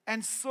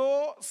and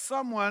saw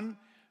someone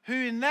who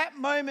in that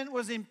moment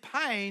was in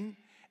pain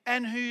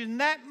and who in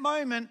that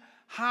moment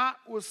heart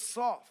was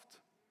soft.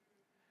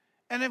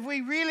 And if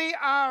we really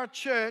are a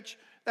church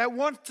that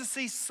wants to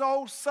see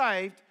souls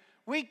saved,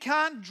 we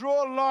can't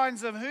draw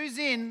lines of who's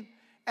in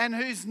and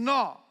who's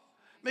not.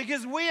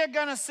 Because we are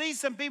going to see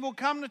some people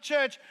come to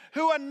church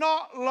who are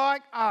not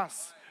like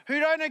us, who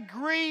don't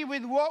agree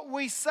with what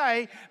we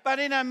say, but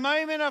in a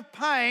moment of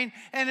pain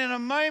and in a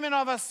moment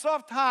of a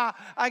soft heart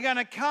are going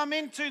to come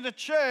into the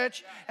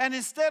church, and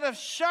instead of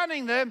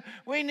shunning them,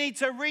 we need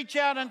to reach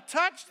out and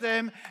touch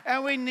them,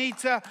 and we need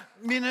to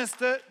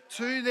minister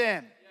to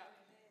them.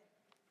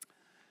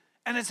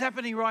 And it's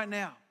happening right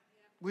now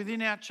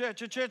within our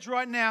church. Our church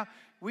right now,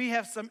 we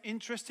have some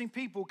interesting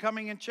people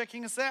coming and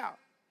checking us out.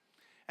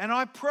 And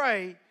I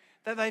pray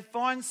that they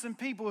find some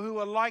people who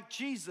are like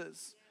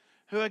Jesus,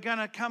 who are going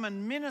to come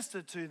and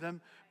minister to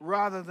them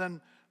rather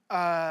than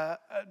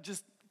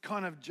just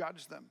kind of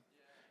judge them.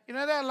 You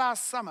know, that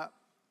last summer,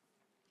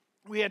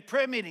 we had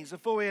prayer meetings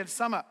before we had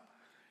summer.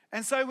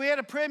 And so we had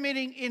a prayer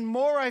meeting in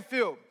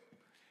Morayfield.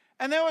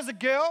 And there was a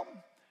girl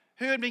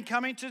who had been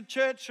coming to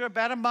church for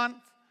about a month,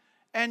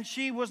 and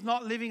she was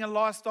not living a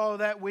lifestyle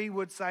that we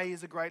would say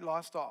is a great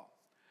lifestyle.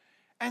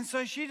 And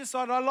so she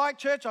decided, I like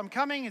church, I'm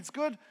coming, it's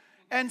good.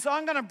 And so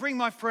I'm going to bring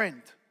my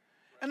friend.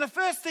 And the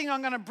first thing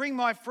I'm going to bring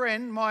my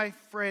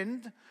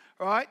friend,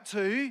 right,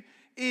 to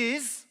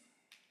is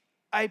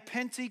a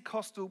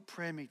Pentecostal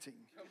prayer meeting,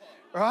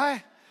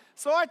 right?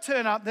 So I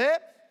turn up there.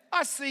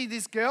 I see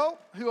this girl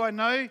who I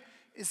know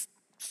is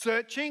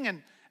searching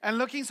and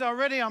looking. So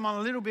already I'm on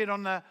a little bit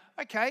on the,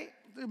 okay,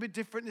 a little bit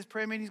different this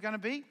prayer meeting is going to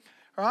be,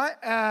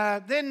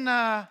 right? Then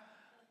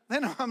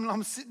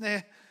I'm sitting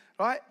there,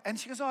 right? And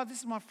she goes, oh, this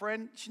is my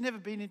friend. She's never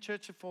been in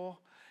church before,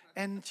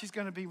 and she's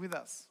going to be with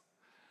us.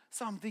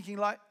 So I'm thinking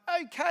like,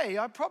 okay,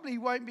 I probably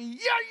won't be,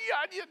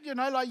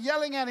 like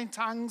yelling out in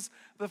tongues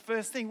the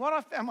first thing. What I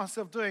found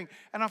myself doing,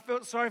 and I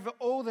felt sorry for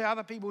all the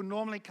other people who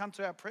normally come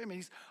to our prayer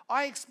meetings,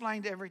 I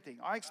explained everything.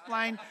 I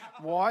explained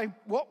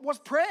what was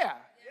prayer,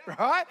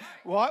 right?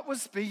 What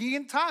was speaking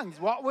in tongues?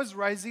 What was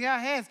raising our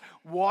hands?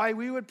 Why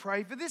we would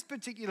pray for this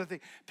particular thing.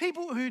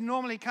 People who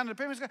normally come to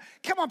prayer meetings go,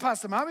 come on,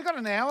 Pastor Mark, we've got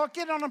an hour.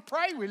 Get on and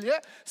pray, will you?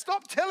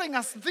 Stop telling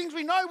us the things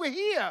we know we're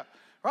here,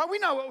 right? We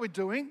know what we're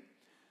doing.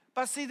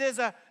 But see, there's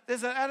an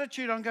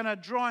attitude I'm going to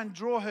try and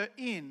draw her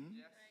in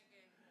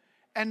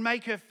and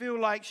make her feel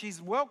like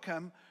she's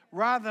welcome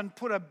rather than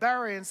put a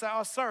barrier and say,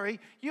 oh,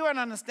 sorry, you don't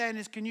understand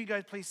this. Can you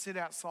go please sit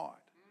outside?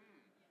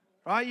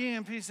 Right? You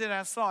can please sit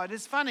outside.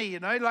 It's funny,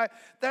 like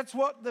that's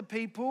what the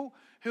people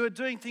who are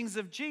doing things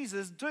of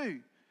Jesus do.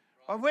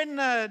 When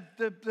the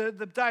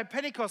day of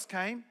Pentecost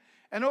came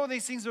and all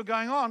these things were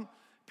going on,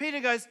 Peter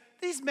goes,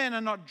 these men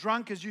are not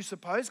drunk as you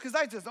suppose, because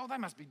they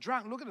must be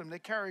drunk. Look at them, they're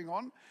carrying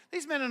on.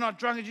 These men are not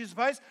drunk as you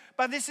suppose,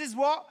 but this is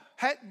what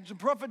the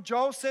prophet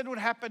Joel said would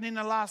happen in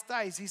the last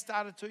days. He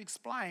started to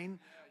explain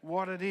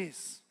what it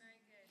is.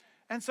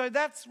 And so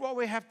that's what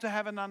we have to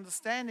have an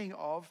understanding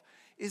of,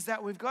 is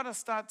that we've got to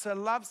start to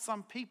love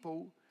some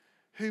people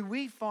who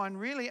we find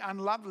really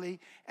unlovely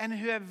and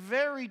who have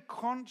very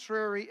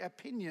contrary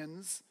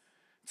opinions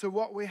to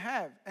what we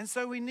have. And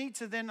so we need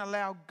to then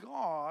allow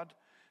God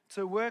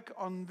to work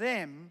on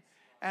them,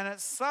 and at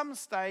some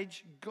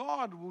stage,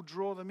 God will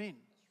draw them in.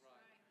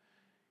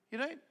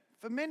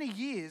 For many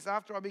years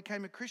after I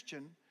became a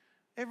Christian,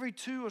 every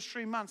 2 or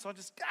 3 months,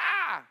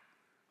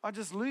 I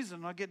just lose it,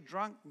 and I get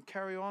drunk and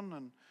carry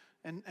on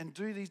and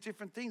do these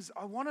different things.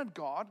 I wanted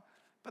God,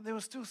 but there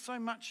was still so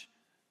much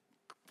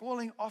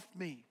falling off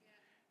me.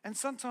 And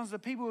sometimes the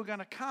people who are going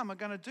to come are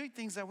going to do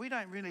things that we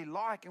don't really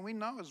like and we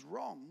know is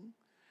wrong,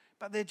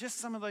 but they're just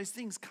some of those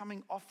things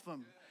coming off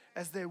them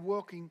as they're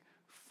walking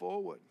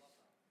forward.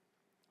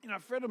 A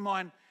friend of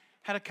mine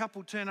had a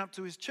couple turn up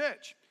to his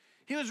church.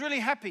 He was really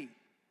happy.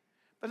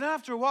 But then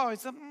after a while, he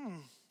said,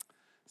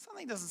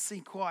 something doesn't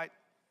seem quite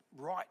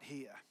right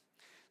here.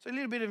 So a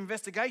little bit of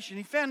investigation.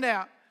 He found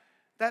out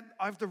that,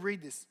 I have to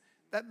read this,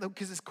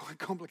 because it's quite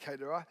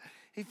complicated, right?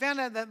 He found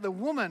out that the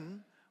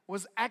woman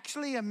was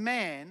actually a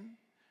man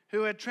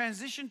who had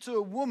transitioned to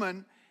a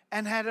woman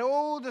and had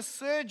all the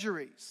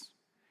surgeries.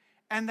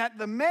 And that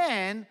the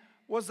man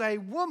was a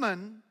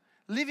woman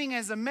living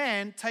as a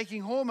man,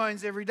 taking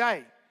hormones every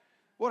day.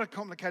 What a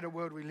complicated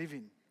world we live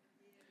in.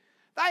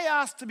 They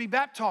asked to be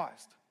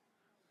baptized.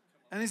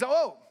 And he's like,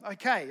 oh,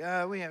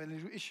 okay, we have a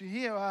little issue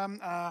here.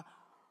 But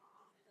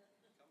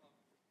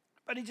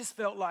he just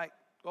felt like,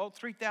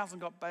 3,000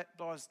 got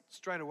baptized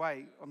straight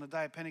away on the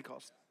day of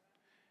Pentecost.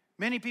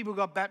 Many people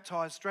got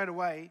baptized straight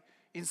away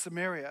in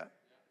Samaria,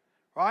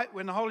 right?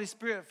 When the Holy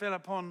Spirit fell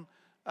upon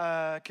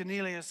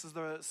Cornelius,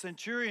 the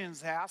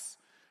centurion's house,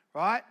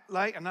 right?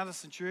 Like another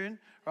centurion,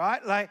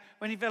 right? Like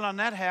when he fell on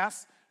that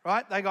house,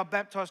 right? They got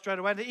baptized straight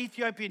away. The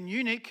Ethiopian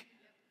eunuch,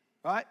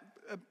 right?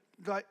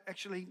 Like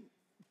actually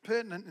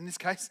pertinent in this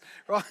case,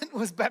 right?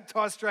 Was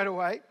baptized straight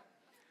away.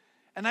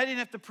 And they didn't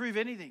have to prove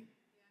anything.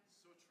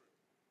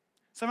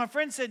 So my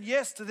friend said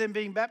yes to them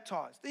being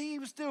baptized. He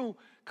was still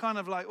kind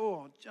of like,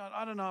 oh,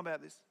 I don't know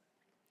about this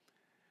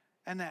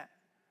and that.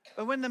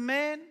 But when the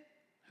man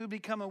who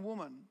became a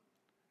woman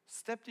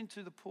stepped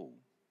into the pool,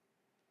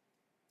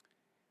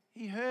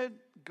 he heard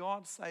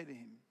God say to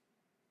him,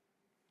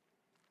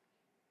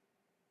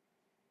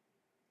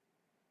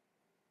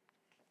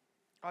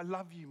 I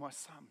love you, my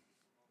son.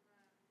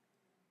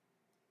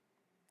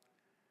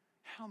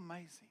 How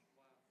amazing.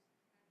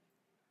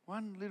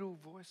 One little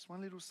voice,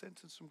 one little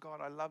sentence from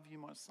God, I love you,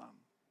 my son.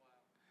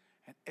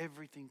 And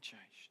everything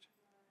changed.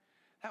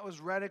 That was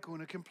radical,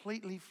 and it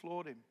completely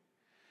floored him.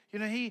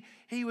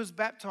 He was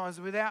baptized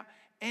without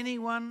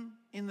anyone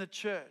in the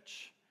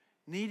church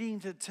needing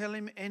to tell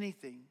him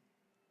anything.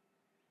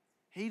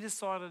 He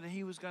decided that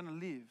he was going to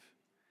live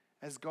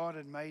as God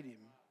had made him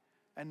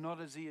and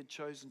not as he had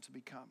chosen to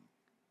become.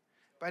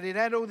 But he'd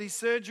had all these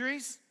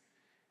surgeries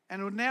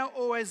and would now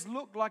always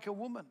look like a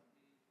woman.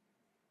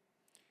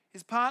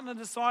 His partner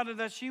decided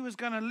that she was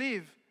going to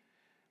live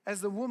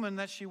as the woman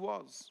that she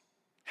was.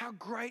 How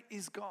great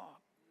is God?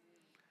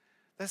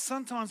 That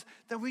sometimes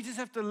that we just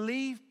have to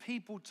leave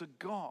people to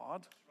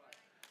God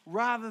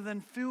rather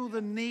than feel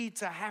the need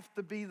to have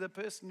to be the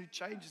person who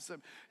changes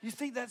them. You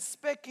think that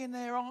speck in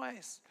their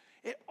eyes,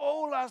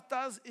 all it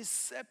does is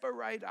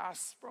separate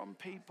us from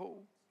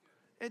people.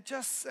 It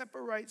just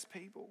separates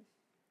people.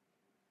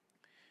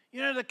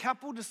 You know, the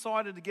couple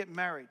decided to get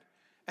married.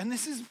 And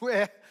this is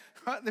where,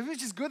 right,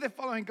 which is good, they're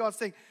following God's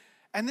thing.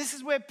 And this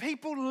is where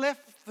people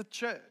left the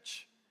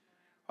church.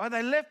 Right?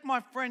 They left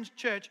my friend's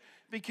church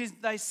because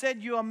they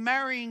said, you are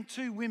marrying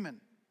two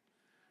women.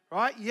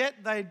 Right?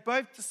 Yet they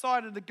both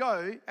decided to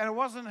go, and it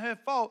wasn't her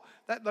fault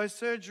that those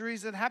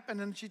surgeries had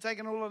happened and she'd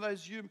taken all of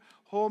those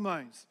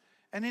hormones.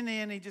 And in the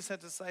end, he just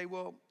had to say,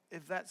 well,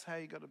 if that's how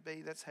you got to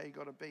be, that's how you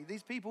got to be.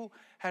 These people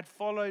had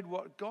followed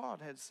what God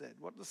had said,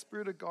 what the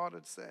Spirit of God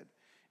had said.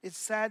 It's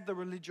sad, the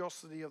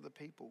religiosity of the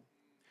people.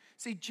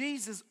 See,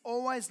 Jesus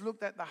always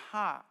looked at the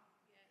heart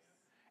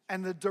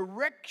and the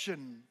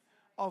direction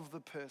of the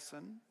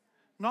person,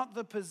 not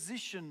the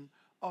position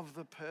of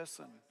the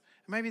person.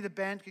 Maybe the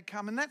band could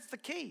come, and that's the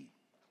key.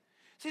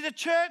 See, the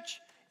church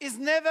is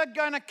never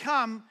going to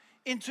come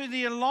into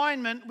the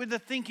alignment with the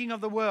thinking of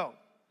the world.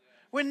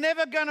 We're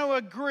never going to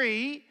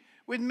agree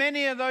with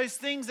many of those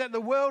things that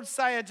the world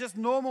say are just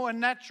normal and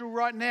natural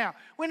right now.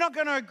 We're not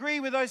going to agree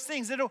with those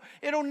things.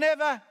 It'll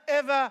never,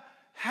 ever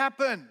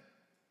happen.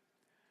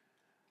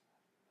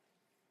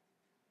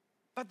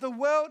 But the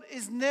world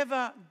is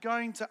never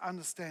going to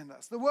understand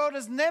us. The world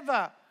has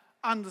never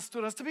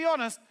understood us. To be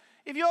honest,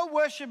 if you're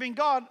worshiping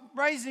God,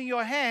 raising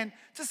your hand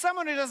to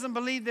someone who doesn't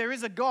believe there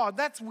is a God,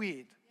 that's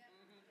weird.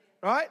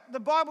 Right? The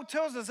Bible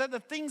tells us that the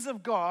things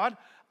of God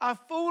are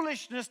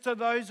foolishness to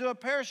those who are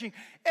perishing.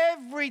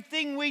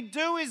 Everything we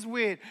do is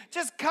weird.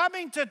 Just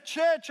coming to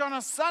church on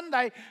a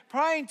Sunday,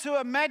 praying to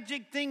a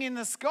magic thing in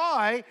the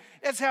sky,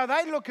 that's how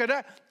they look at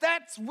it,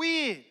 that's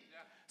weird. Yeah.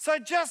 So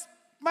just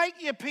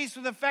make your peace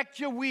with the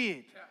fact you're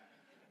weird. Yeah.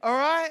 All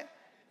right?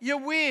 You're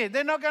weird.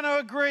 They're not going to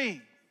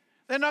agree.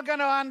 They're not going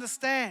to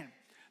understand.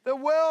 The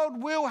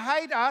world will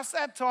hate us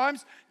at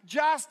times,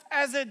 just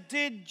as it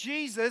did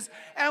Jesus,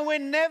 and we're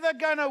never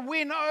going to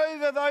win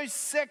over those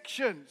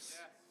sections.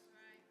 Yeah.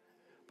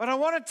 But I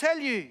want to tell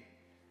you,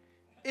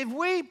 if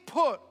we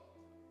put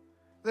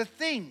the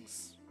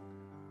things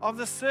of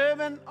the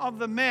Sermon of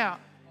the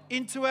Mount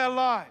into our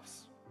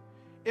lives,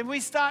 if we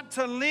start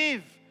to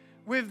live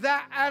with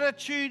that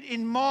attitude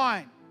in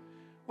mind,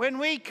 when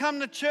we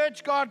come to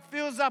church, God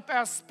fills up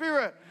our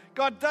spirit.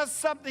 God does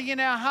something in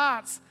our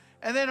hearts.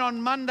 And then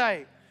on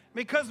Monday,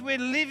 because we're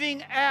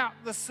living out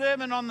the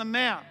Sermon on the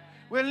Mount,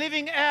 we're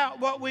living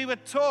out what we were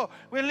taught,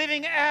 we're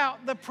living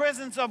out the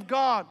presence of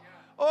God,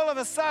 all of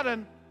a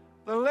sudden,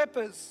 the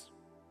lepers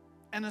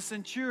and the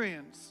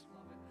centurions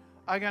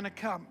are going to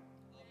come.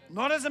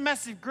 Not as a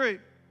massive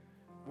group,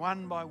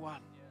 one by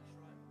one.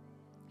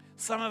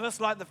 Some of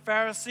us, like the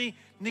Pharisee,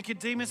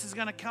 Nicodemus, is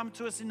going to come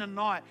to us in the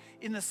night,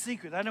 in the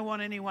secret. They don't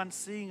want anyone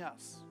seeing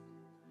us.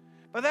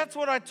 But that's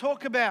what I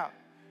talk about.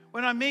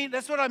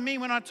 That's what I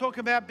mean when I talk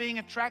about being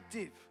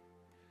attractive.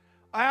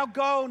 Our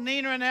goal,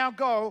 Nina and our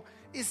goal,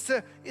 is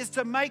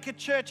to make a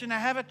church and to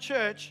have a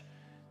church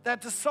that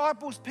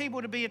disciples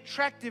people to be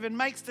attractive and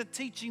makes the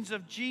teachings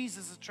of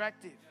Jesus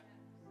attractive.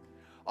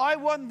 I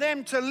want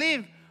them to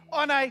live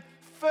on a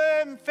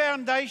firm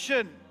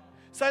foundation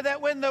so that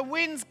when the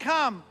winds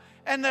come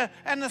and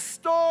the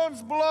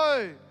storms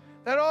blow,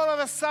 that all of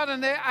a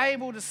sudden they're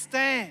able to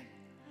stand.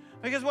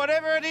 Because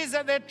whatever it is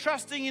that they're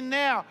trusting in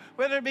now,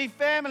 whether it be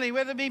family,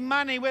 whether it be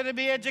money, whether it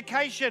be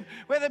education,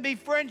 whether it be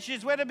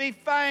friendships, whether it be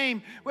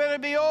fame, whether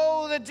it be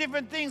all the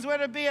different things,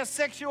 whether it be a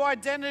sexual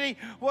identity,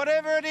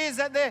 whatever it is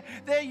that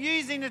they're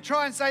using to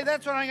try and say,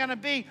 that's what I'm going to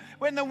be.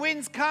 When the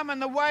winds come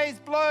and the waves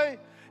blow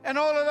and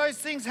all of those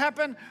things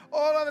happen,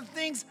 all of the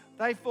things,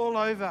 they fall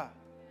over.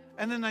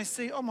 And then they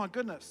see, oh my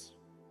goodness,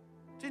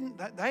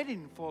 they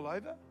didn't fall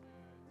over.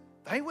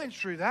 They went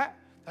through that.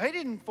 They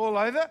didn't fall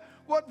over.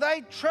 What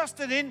they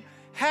trusted in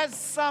has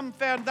some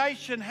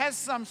foundation, has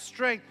some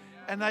strength,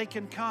 and they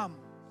can come.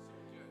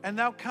 And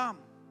they'll come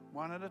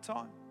one at a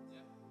time.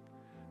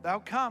 They'll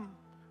come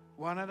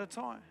one at a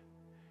time.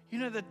 You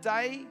know, the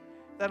day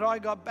that I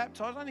got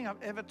baptized, I don't think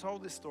I've ever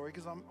told this story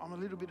because I'm a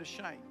little bit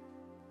ashamed.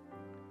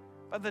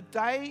 But the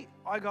day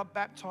I got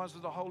baptized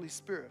with the Holy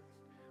Spirit,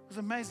 it was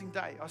an amazing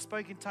day. I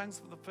spoke in tongues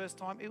for the first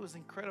time. It was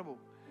incredible.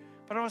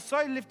 But I was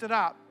so lifted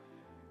up,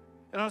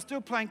 and I was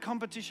still playing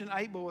competition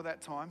 8-ball at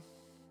that time.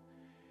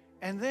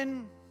 And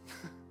then,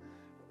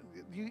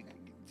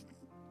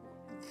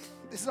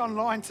 this is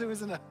online too,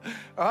 isn't it?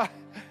 All right.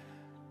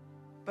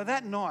 But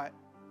that night,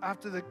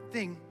 after the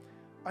thing,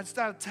 I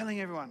started telling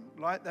everyone,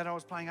 like, that I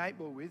was playing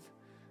 8-ball with,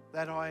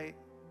 that I,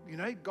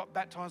 got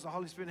baptized in the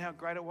Holy Spirit and how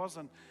great it was.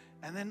 And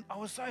then I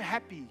was so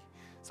happy.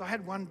 So I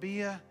had 1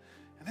 beer,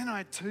 and then I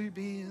had 2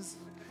 beers,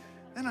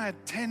 then I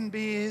had 10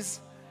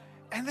 beers.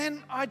 And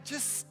then I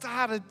just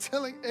started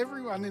telling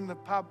everyone in the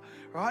pub,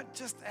 right,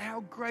 just how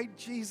great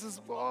Jesus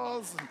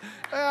was and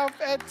how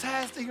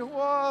fantastic it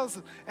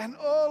was and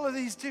all of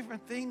these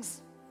different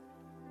things.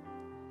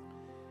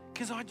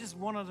 Because I just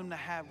wanted them to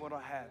have what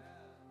I have.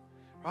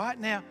 Right?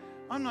 Now,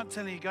 I'm not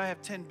telling you go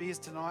have 10 beers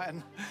tonight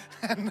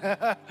and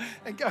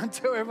go and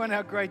tell everyone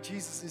how great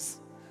Jesus is.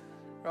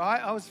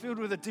 Right? I was filled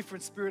with a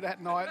different spirit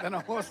at night than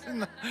I was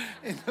in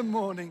the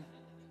morning.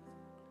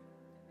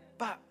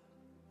 But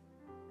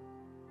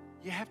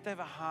you have to have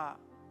a heart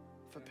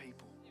for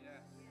people.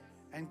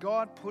 And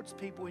God puts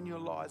people in your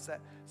lives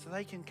that so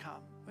they can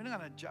come. We're not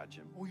going to judge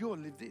them. Or you'll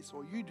live this,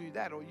 or you do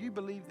that, or you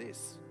believe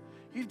this.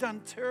 You've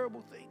done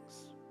terrible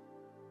things.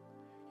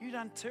 You've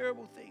done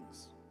terrible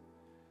things.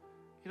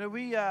 You know,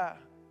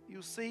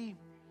 you'll see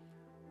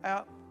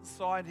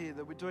outside here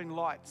that we're doing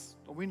lights.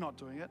 Or we're not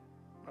doing it,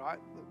 right?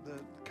 The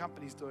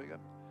company's doing it.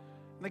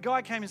 And the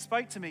guy came and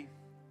spoke to me.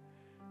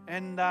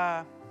 And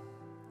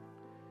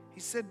he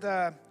said,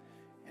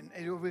 and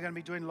we're going to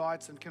be doing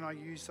lights, and can I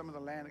use some of the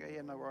land? I go,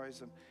 yeah, no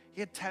worries. And he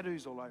had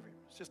tattoos all over him.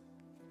 It's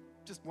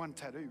just one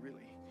tattoo,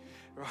 really,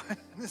 right?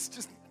 And it's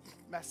just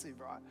massive,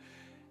 right?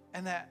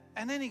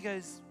 And then he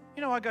goes,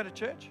 you know, I go to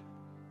church.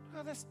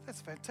 Oh, that's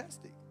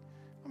fantastic.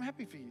 I'm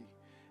happy for you.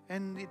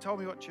 And he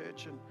told me what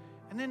church.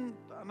 And then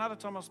another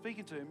time I was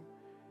speaking to him,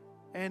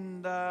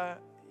 and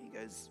he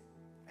goes,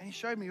 and he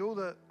showed me all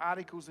the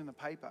articles in the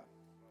paper.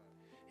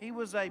 He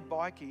was a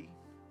bikie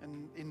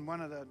in one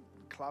of the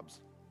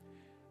clubs.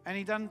 And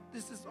he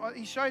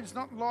showed, it's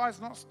not lies,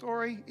 not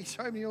story. He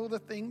showed me all the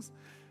things,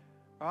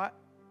 right?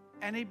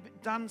 And he'd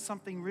done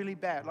something really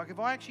bad. Like if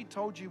I actually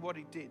told you what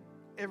he did,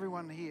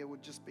 everyone here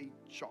would just be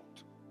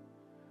shocked,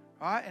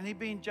 right? And he'd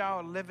been in jail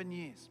 11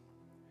 years.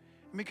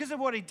 And because of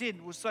what he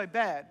did was so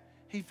bad,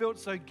 he felt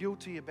so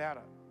guilty about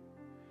it.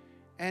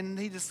 And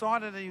he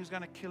decided that he was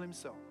going to kill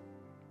himself.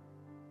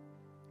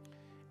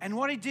 And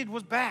what he did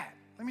was bad.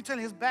 Let me tell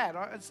you, it's bad.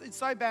 It's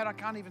so bad I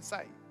can't even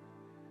say,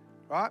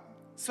 right?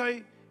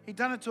 So he'd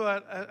done it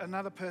to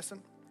another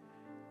person.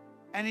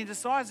 And he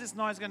decides this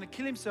night he's going to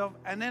kill himself.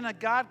 And then a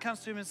guard comes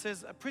to him and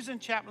says, a prison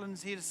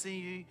chaplain's here to see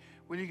you.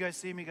 Will you go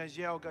see him? He goes,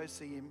 yeah, I'll go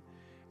see him.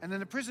 And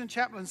then the prison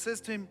chaplain says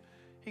to him,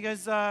 he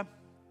goes, the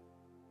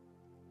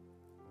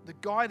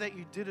guy that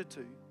you did it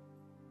to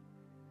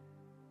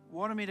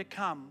wanted me to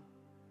come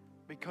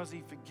because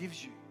he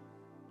forgives you.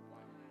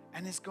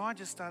 And this guy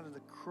just started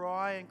to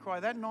cry and cry.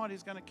 That night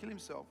he's going to kill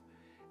himself.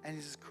 And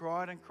he just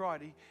cried and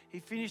cried. He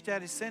finished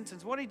out his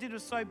sentence. What he did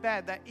was so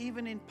bad that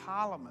even in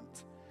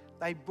Parliament,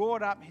 they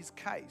brought up his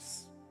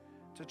case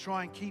to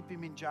try and keep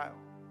him in jail,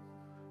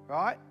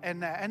 right?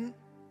 And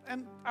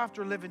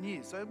after 11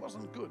 years, so it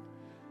wasn't good,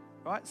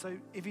 right? So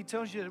if he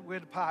tells you where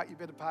to park, you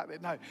better park there.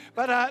 No,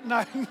 but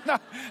no,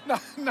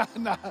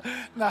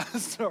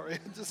 sorry, I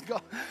just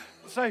got,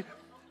 so,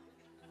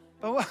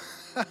 but what,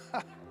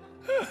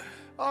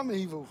 I'm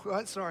evil,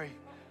 right? Sorry.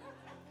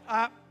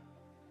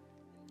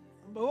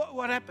 But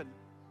what happened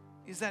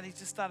is that he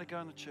just started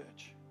going to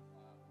church.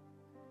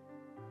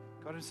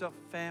 Got himself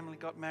a family,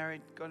 got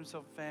married, got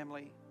himself a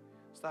family,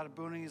 started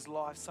building his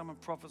life. Someone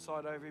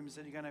prophesied over him and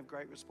said, you're going to have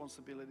great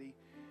responsibility.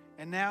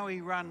 And now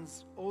he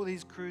runs all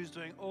these crews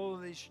doing all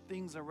of these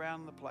things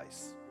around the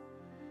place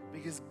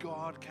because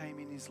God came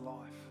in his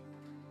life.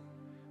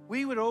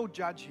 We would all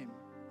judge him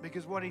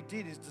because what he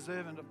did is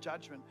deserving of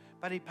judgment,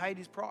 but he paid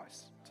his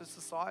price to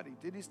society,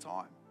 did his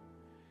time.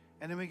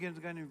 And then we're going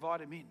to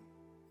invite him in,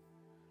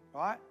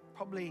 right?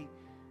 Probably,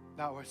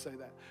 no, I won't say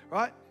that,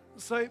 right?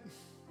 So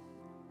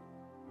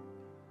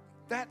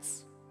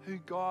that's who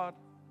God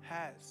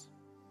has.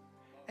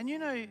 And you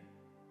know,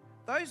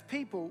 those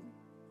people,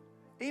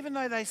 even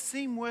though they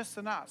seem worse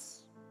than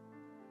us,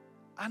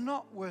 are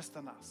not worse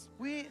than us.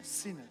 We're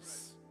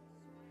sinners.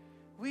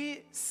 We're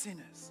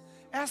sinners.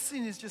 Our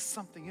sin is just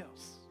something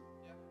else.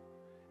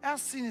 Our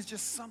sin is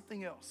just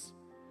something else.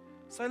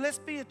 So let's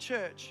be a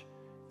church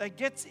that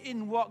gets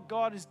in what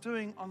God is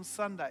doing on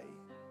Sunday,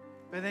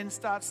 but then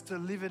starts to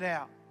live it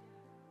out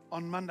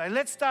on Monday.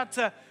 Let's start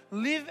to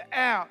live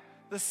out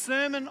the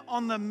Sermon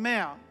on the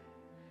Mount,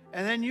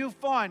 and then you'll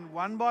find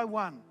one by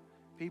one,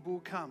 people will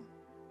come,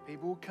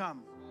 people will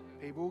come,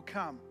 people will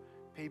come,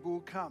 people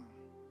will come.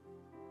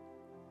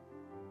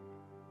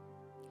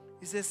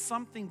 Is there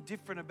something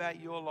different about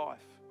your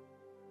life?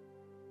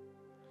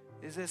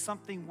 Is there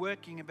something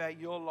working about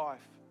your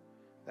life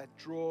that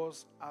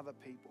draws other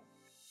people?